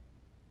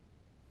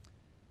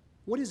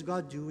 What is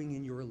God doing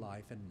in your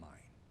life and mine?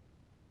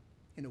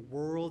 In a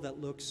world that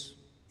looks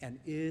and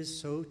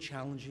is so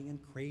challenging and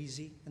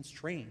crazy and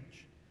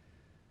strange,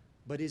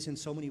 but is in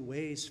so many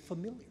ways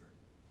familiar.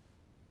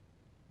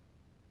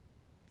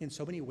 In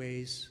so many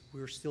ways,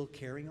 we're still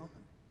carrying on,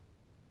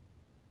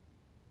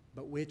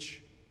 but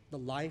which the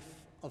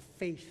life of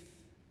faith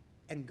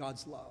and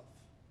God's love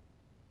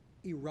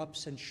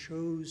erupts and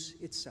shows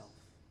itself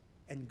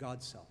and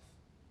God's self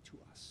to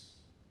us.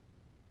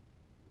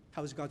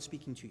 How is God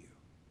speaking to you?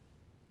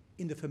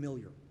 In the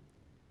familiar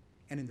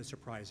and in the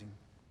surprising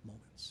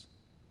moments.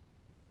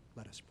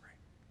 Let us pray.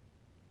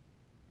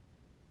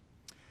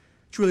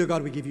 Truly, O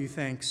God, we give you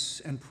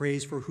thanks and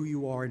praise for who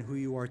you are and who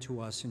you are to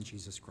us in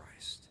Jesus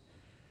Christ.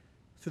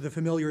 Through the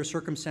familiar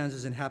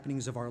circumstances and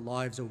happenings of our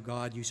lives, O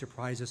God, you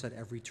surprise us at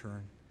every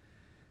turn.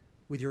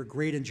 With your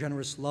great and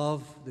generous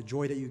love, the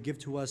joy that you give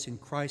to us in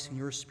Christ and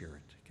your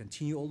Spirit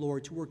Continue, O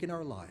Lord, to work in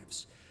our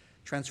lives,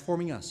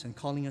 transforming us and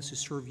calling us to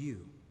serve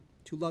you,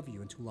 to love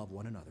you, and to love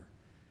one another.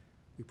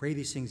 We pray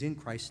these things in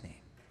Christ's name.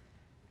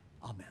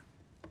 Amen.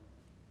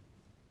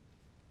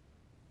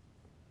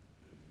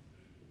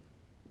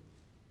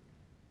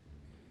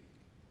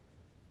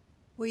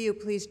 Will you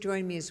please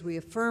join me as we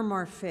affirm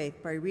our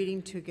faith by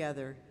reading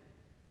together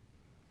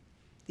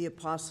the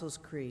Apostles'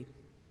 Creed?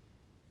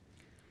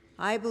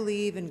 I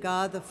believe in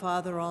God the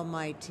Father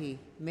Almighty,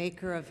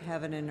 maker of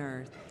heaven and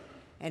earth,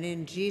 and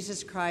in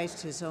Jesus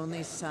Christ, his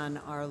only Son,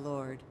 our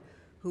Lord,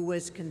 who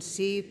was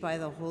conceived by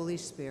the Holy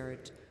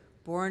Spirit,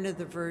 born of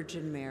the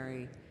Virgin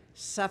Mary,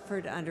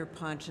 suffered under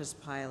Pontius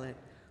Pilate,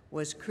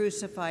 was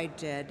crucified,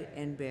 dead,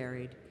 and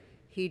buried.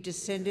 He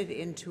descended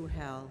into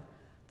hell.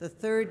 The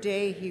third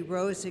day he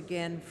rose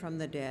again from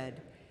the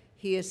dead.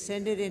 He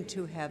ascended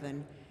into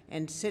heaven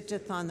and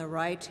sitteth on the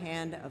right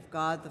hand of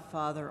God the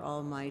Father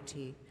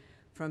Almighty.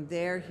 From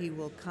there he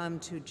will come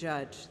to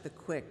judge the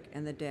quick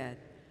and the dead.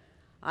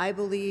 I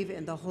believe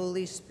in the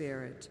Holy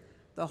Spirit,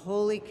 the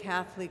Holy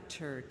Catholic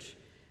Church,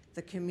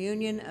 the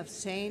communion of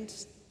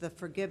saints, the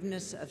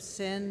forgiveness of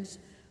sins,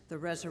 the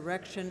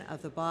resurrection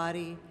of the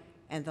body,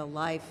 and the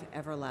life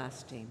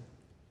everlasting.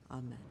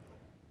 Amen.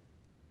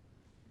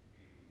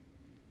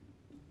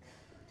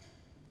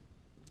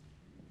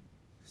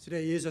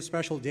 Today is a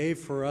special day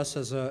for us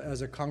as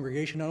a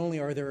congregation. Not only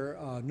are there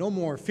no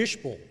more fish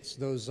bowls,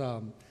 those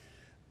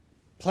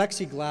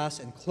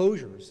plexiglass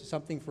enclosures,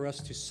 something for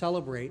us to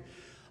celebrate,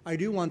 I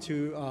do want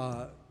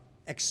to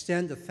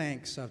extend a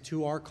thanks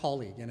to our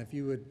colleague. And if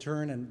you would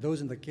turn, and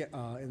those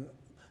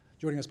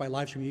joining us by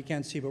live stream, you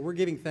can't see, but we're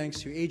giving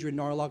thanks to Adrian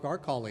Narlock, our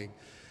colleague,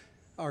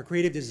 our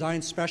creative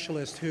design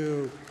specialist,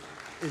 who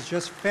is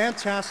just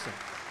fantastic,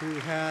 who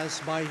has,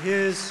 by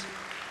his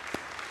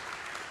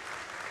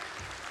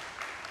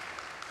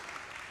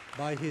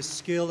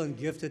skill and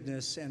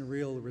giftedness and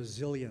real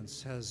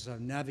resilience, has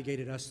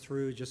navigated us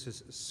through just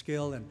his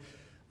skill, and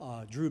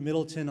Drew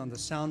Middleton on the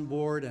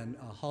soundboard, and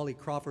Holly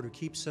Crawford, who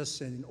keeps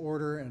us in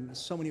order in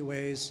so many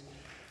ways.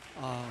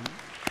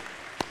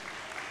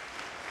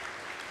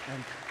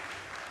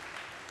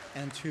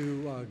 And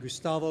to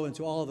Gustavo and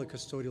to all of the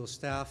custodial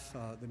staff,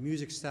 the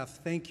music staff,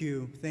 thank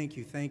you, thank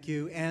you, thank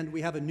you. And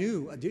we have a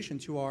new addition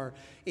to our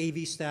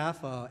AV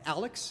staff,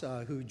 Alex,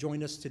 who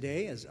joined us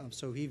today.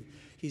 So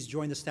he's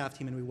joined the staff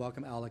team, and we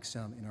welcome Alex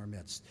in our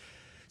midst.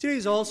 Today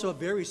is also a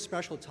very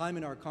special time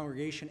in our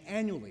congregation.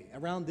 Annually,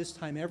 around this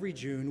time every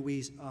June,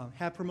 we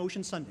have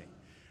Promotion Sunday.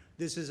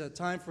 This is a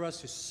time for us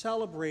to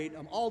celebrate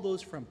all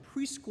those from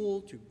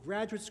preschool to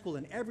graduate school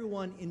and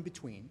everyone in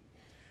between.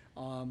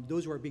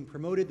 Those who are being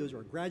promoted, those who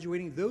are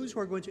graduating, those who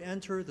are going to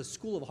enter the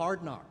school of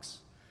hard knocks,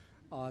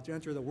 to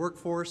enter the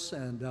workforce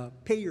and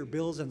pay your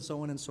bills and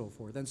so on and so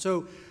forth. And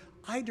so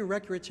I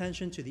direct your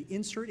attention to the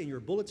insert in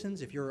your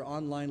bulletins. If you're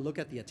online, look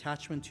at the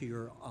attachment to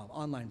your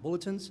online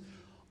bulletins.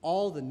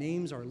 All the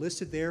names are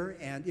listed there.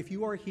 And if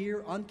you are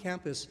here on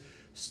campus,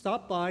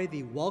 stop by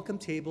the welcome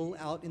table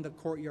out in the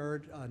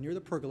courtyard near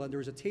the pergola.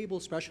 There's a table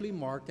specially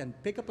marked, and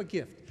pick up a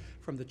gift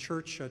from the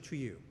church to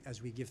you.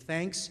 As we give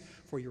thanks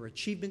for your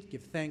achievement,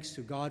 give thanks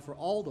to God for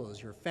all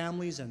those, your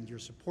families and your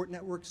support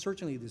network,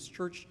 certainly this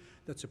church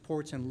that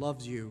supports and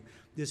loves you.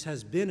 This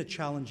has been a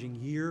challenging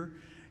year,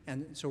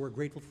 and so we're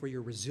grateful for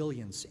your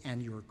resilience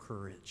and your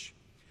courage.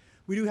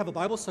 We do have a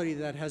Bible study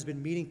that has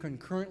been meeting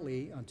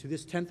concurrently to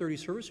this 10:30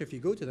 service. If you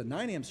go to the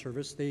 9 a.m.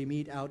 service, they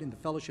meet out in the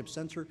Fellowship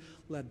Center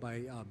led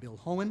by Bill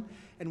Hohen.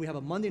 And we have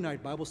a Monday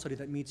night Bible study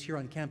that meets here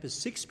on campus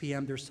 6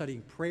 p.m. They're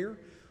studying prayer.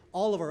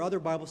 All of our other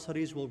Bible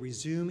studies will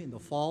resume in the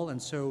fall, and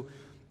so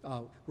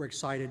we're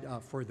excited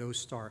for those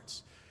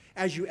starts.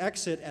 As you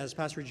exit, as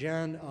Pastor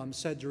Jan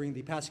said during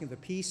the passing of the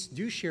peace,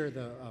 do share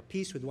the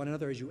peace with one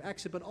another as you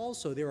exit, but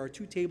also there are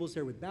 2 tables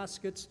there with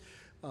baskets.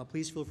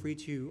 Please feel free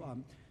to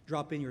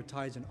drop in your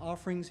tithes and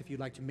offerings. If you'd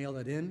like to mail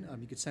that in,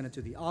 you could send it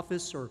to the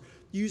office or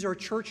use our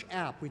church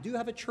app. We do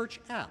have a church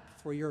app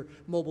for your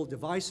mobile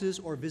devices,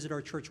 or visit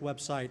our church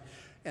website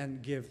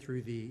and give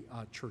through the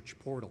church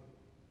portal.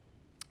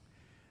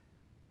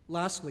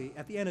 Lastly,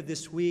 at the end of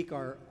this week,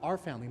 our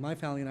family, my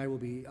family and I, will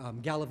be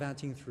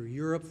gallivanting through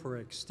Europe for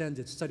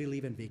extended study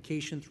leave and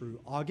vacation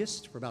through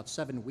August for about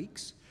 7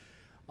 weeks.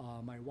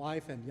 My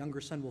wife and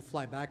younger son will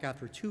fly back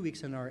after 2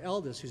 weeks, and our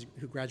eldest,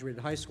 who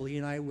graduated high school, he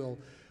and I will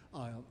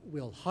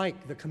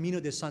hike the Camino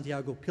de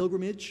Santiago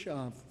pilgrimage,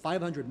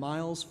 500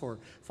 miles for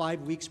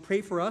 5 weeks.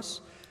 Pray for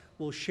us.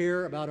 We'll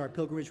share about our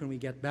pilgrimage when we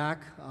get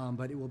back,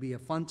 but it will be a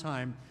fun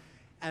time,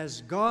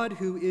 as God,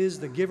 who is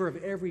the giver of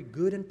every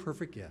good and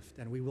perfect gift,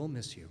 and we will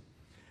miss you,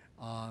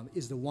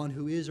 is the one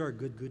who is our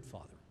good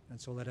Father. And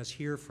so let us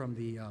hear from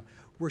the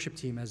worship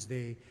team as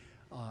they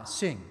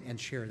sing and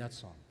share that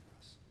song for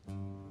us.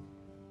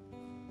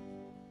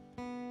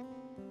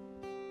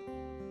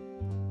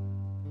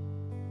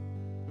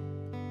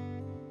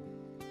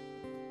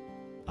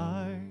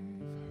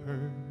 I've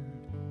heard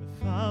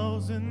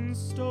 1,000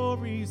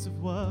 stories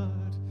of what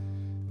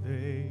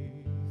they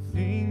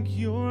think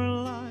you're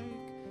like,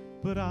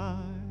 but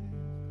I've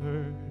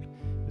heard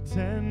the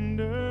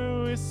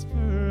tender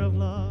whisper of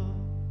love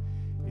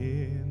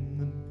In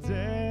the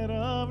dead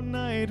of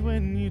night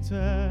when you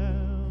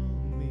tell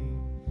me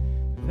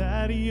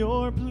that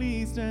you're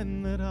pleased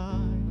and that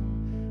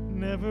I'm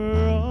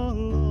never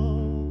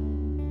alone.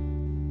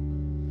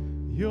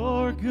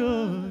 You're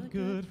good,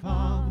 good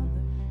Father.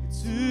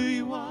 It's who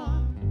you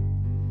are.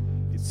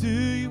 It's who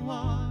you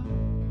are.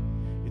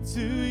 It's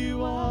who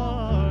you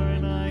are,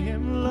 and I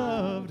am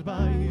loved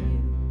by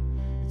you.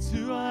 It's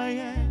who I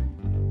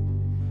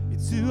am.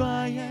 It's who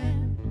I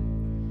am.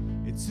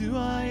 It's who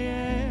I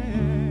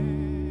am.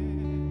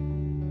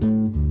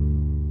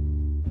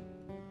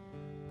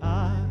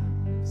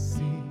 I've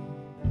seen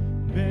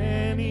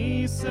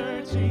many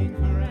searching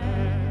for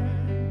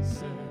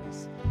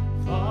answers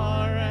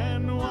far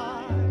and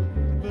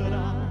wide, but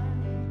I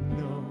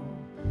know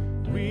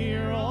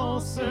we're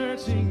all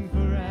searching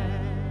for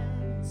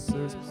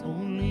answers.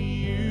 Only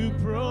you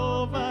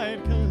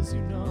provide, 'cause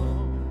you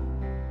know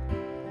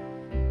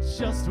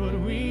just what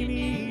we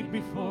need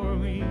before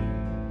we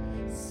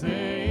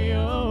say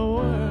a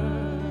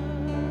word.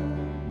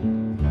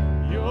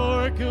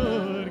 You're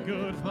good,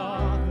 good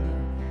Father.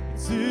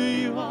 It's who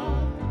you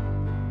are.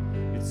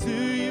 It's who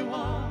you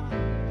are.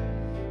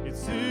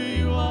 It's who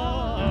you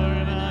are,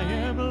 and I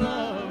am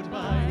loved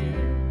by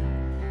you.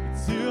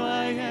 It's who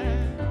I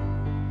am.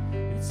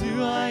 It's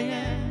who I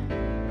am.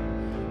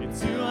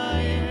 It's who I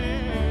am.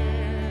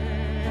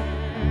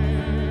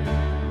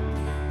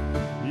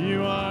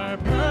 You are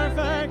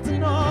perfect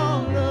in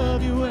all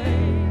of your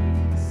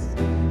ways.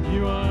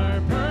 You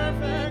are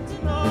perfect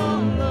in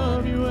all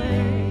of your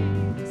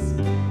ways.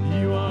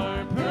 You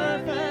are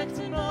perfect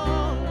in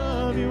all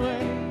of your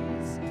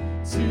ways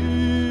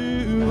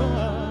to us.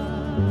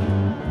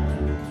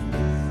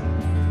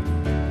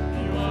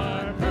 You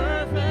are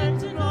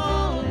perfect in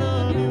all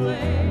of your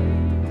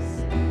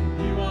ways.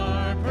 You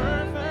are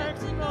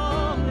perfect in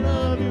all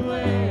of your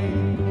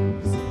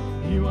ways.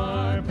 You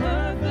are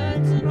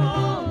perfect in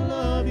all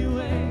of your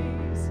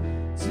ways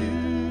to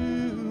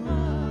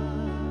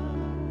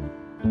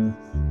us.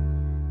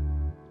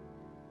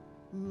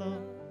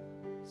 Love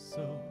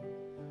so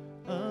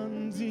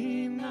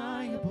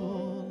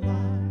undeniable, I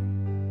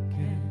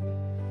can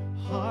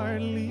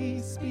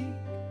hardly speak.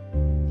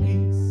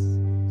 Peace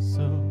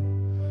so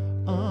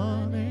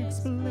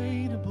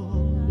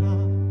unexplainable, I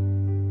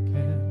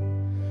can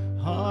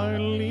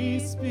hardly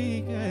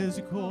speak as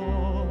you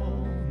call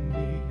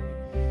me.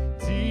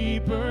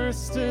 Deeper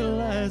still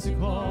as you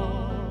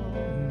call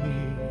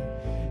me.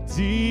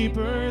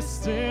 Deeper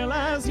still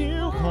as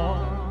you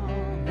call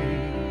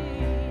me.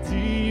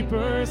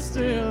 Deeper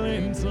still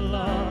into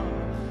love.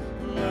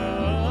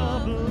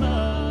 Love,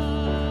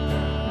 love.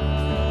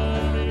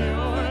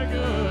 You're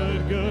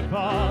good, good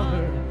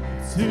Father.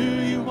 It's who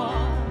you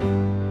are.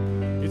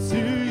 It's who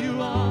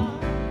you are.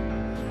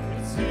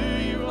 It's who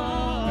you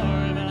are,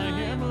 and I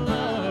am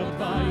loved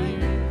by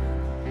you.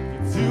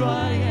 It's who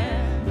I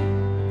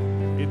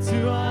am. It's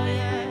who I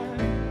am.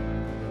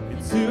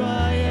 It's who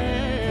I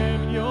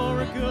am.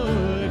 You're a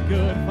good,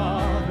 good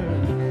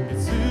Father.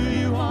 It's who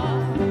you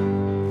are.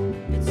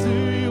 It's who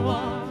you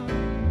are.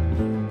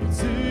 It's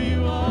who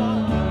you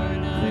are,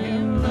 and I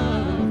am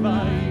loved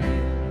by you.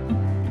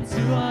 It's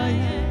who I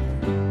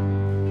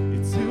am.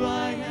 It's who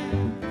I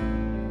am.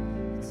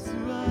 It's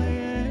who I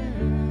am.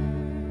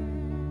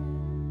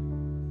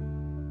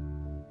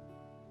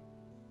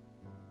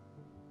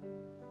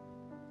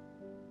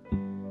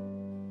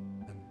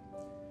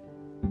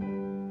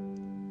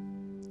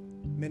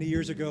 Many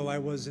years ago, I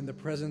was in the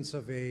presence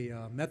of a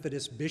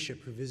Methodist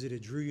bishop who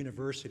visited Drew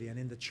University, and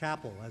in the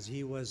chapel, as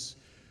he was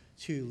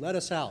to let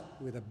us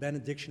out with a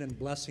benediction and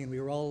blessing, we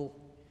were all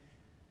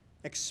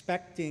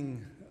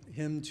expecting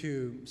him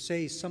to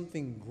say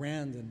something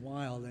grand and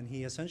wild, and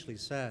he essentially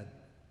said,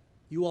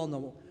 you all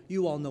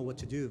know what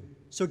to do,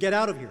 so get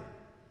out of here.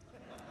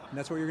 And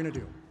that's what you're going to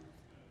do.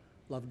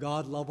 Love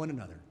God, love one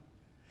another.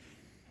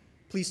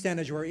 Please stand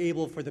as you are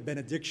able for the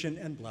benediction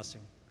and blessing.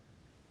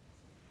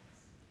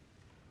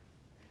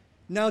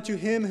 Now to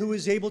him who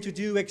is able to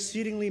do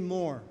exceedingly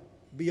more,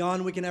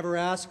 beyond we can ever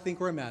ask,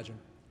 think, or imagine,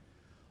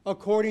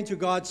 according to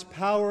God's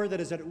power that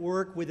is at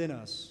work within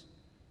us,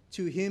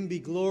 to him be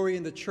glory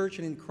in the church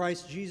and in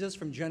Christ Jesus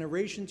from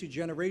generation to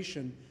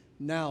generation,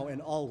 now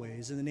and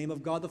always, in the name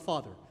of God the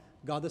Father,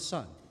 God the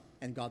Son,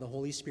 and God the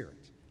Holy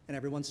Spirit. And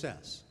everyone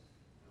says,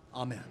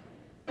 Amen.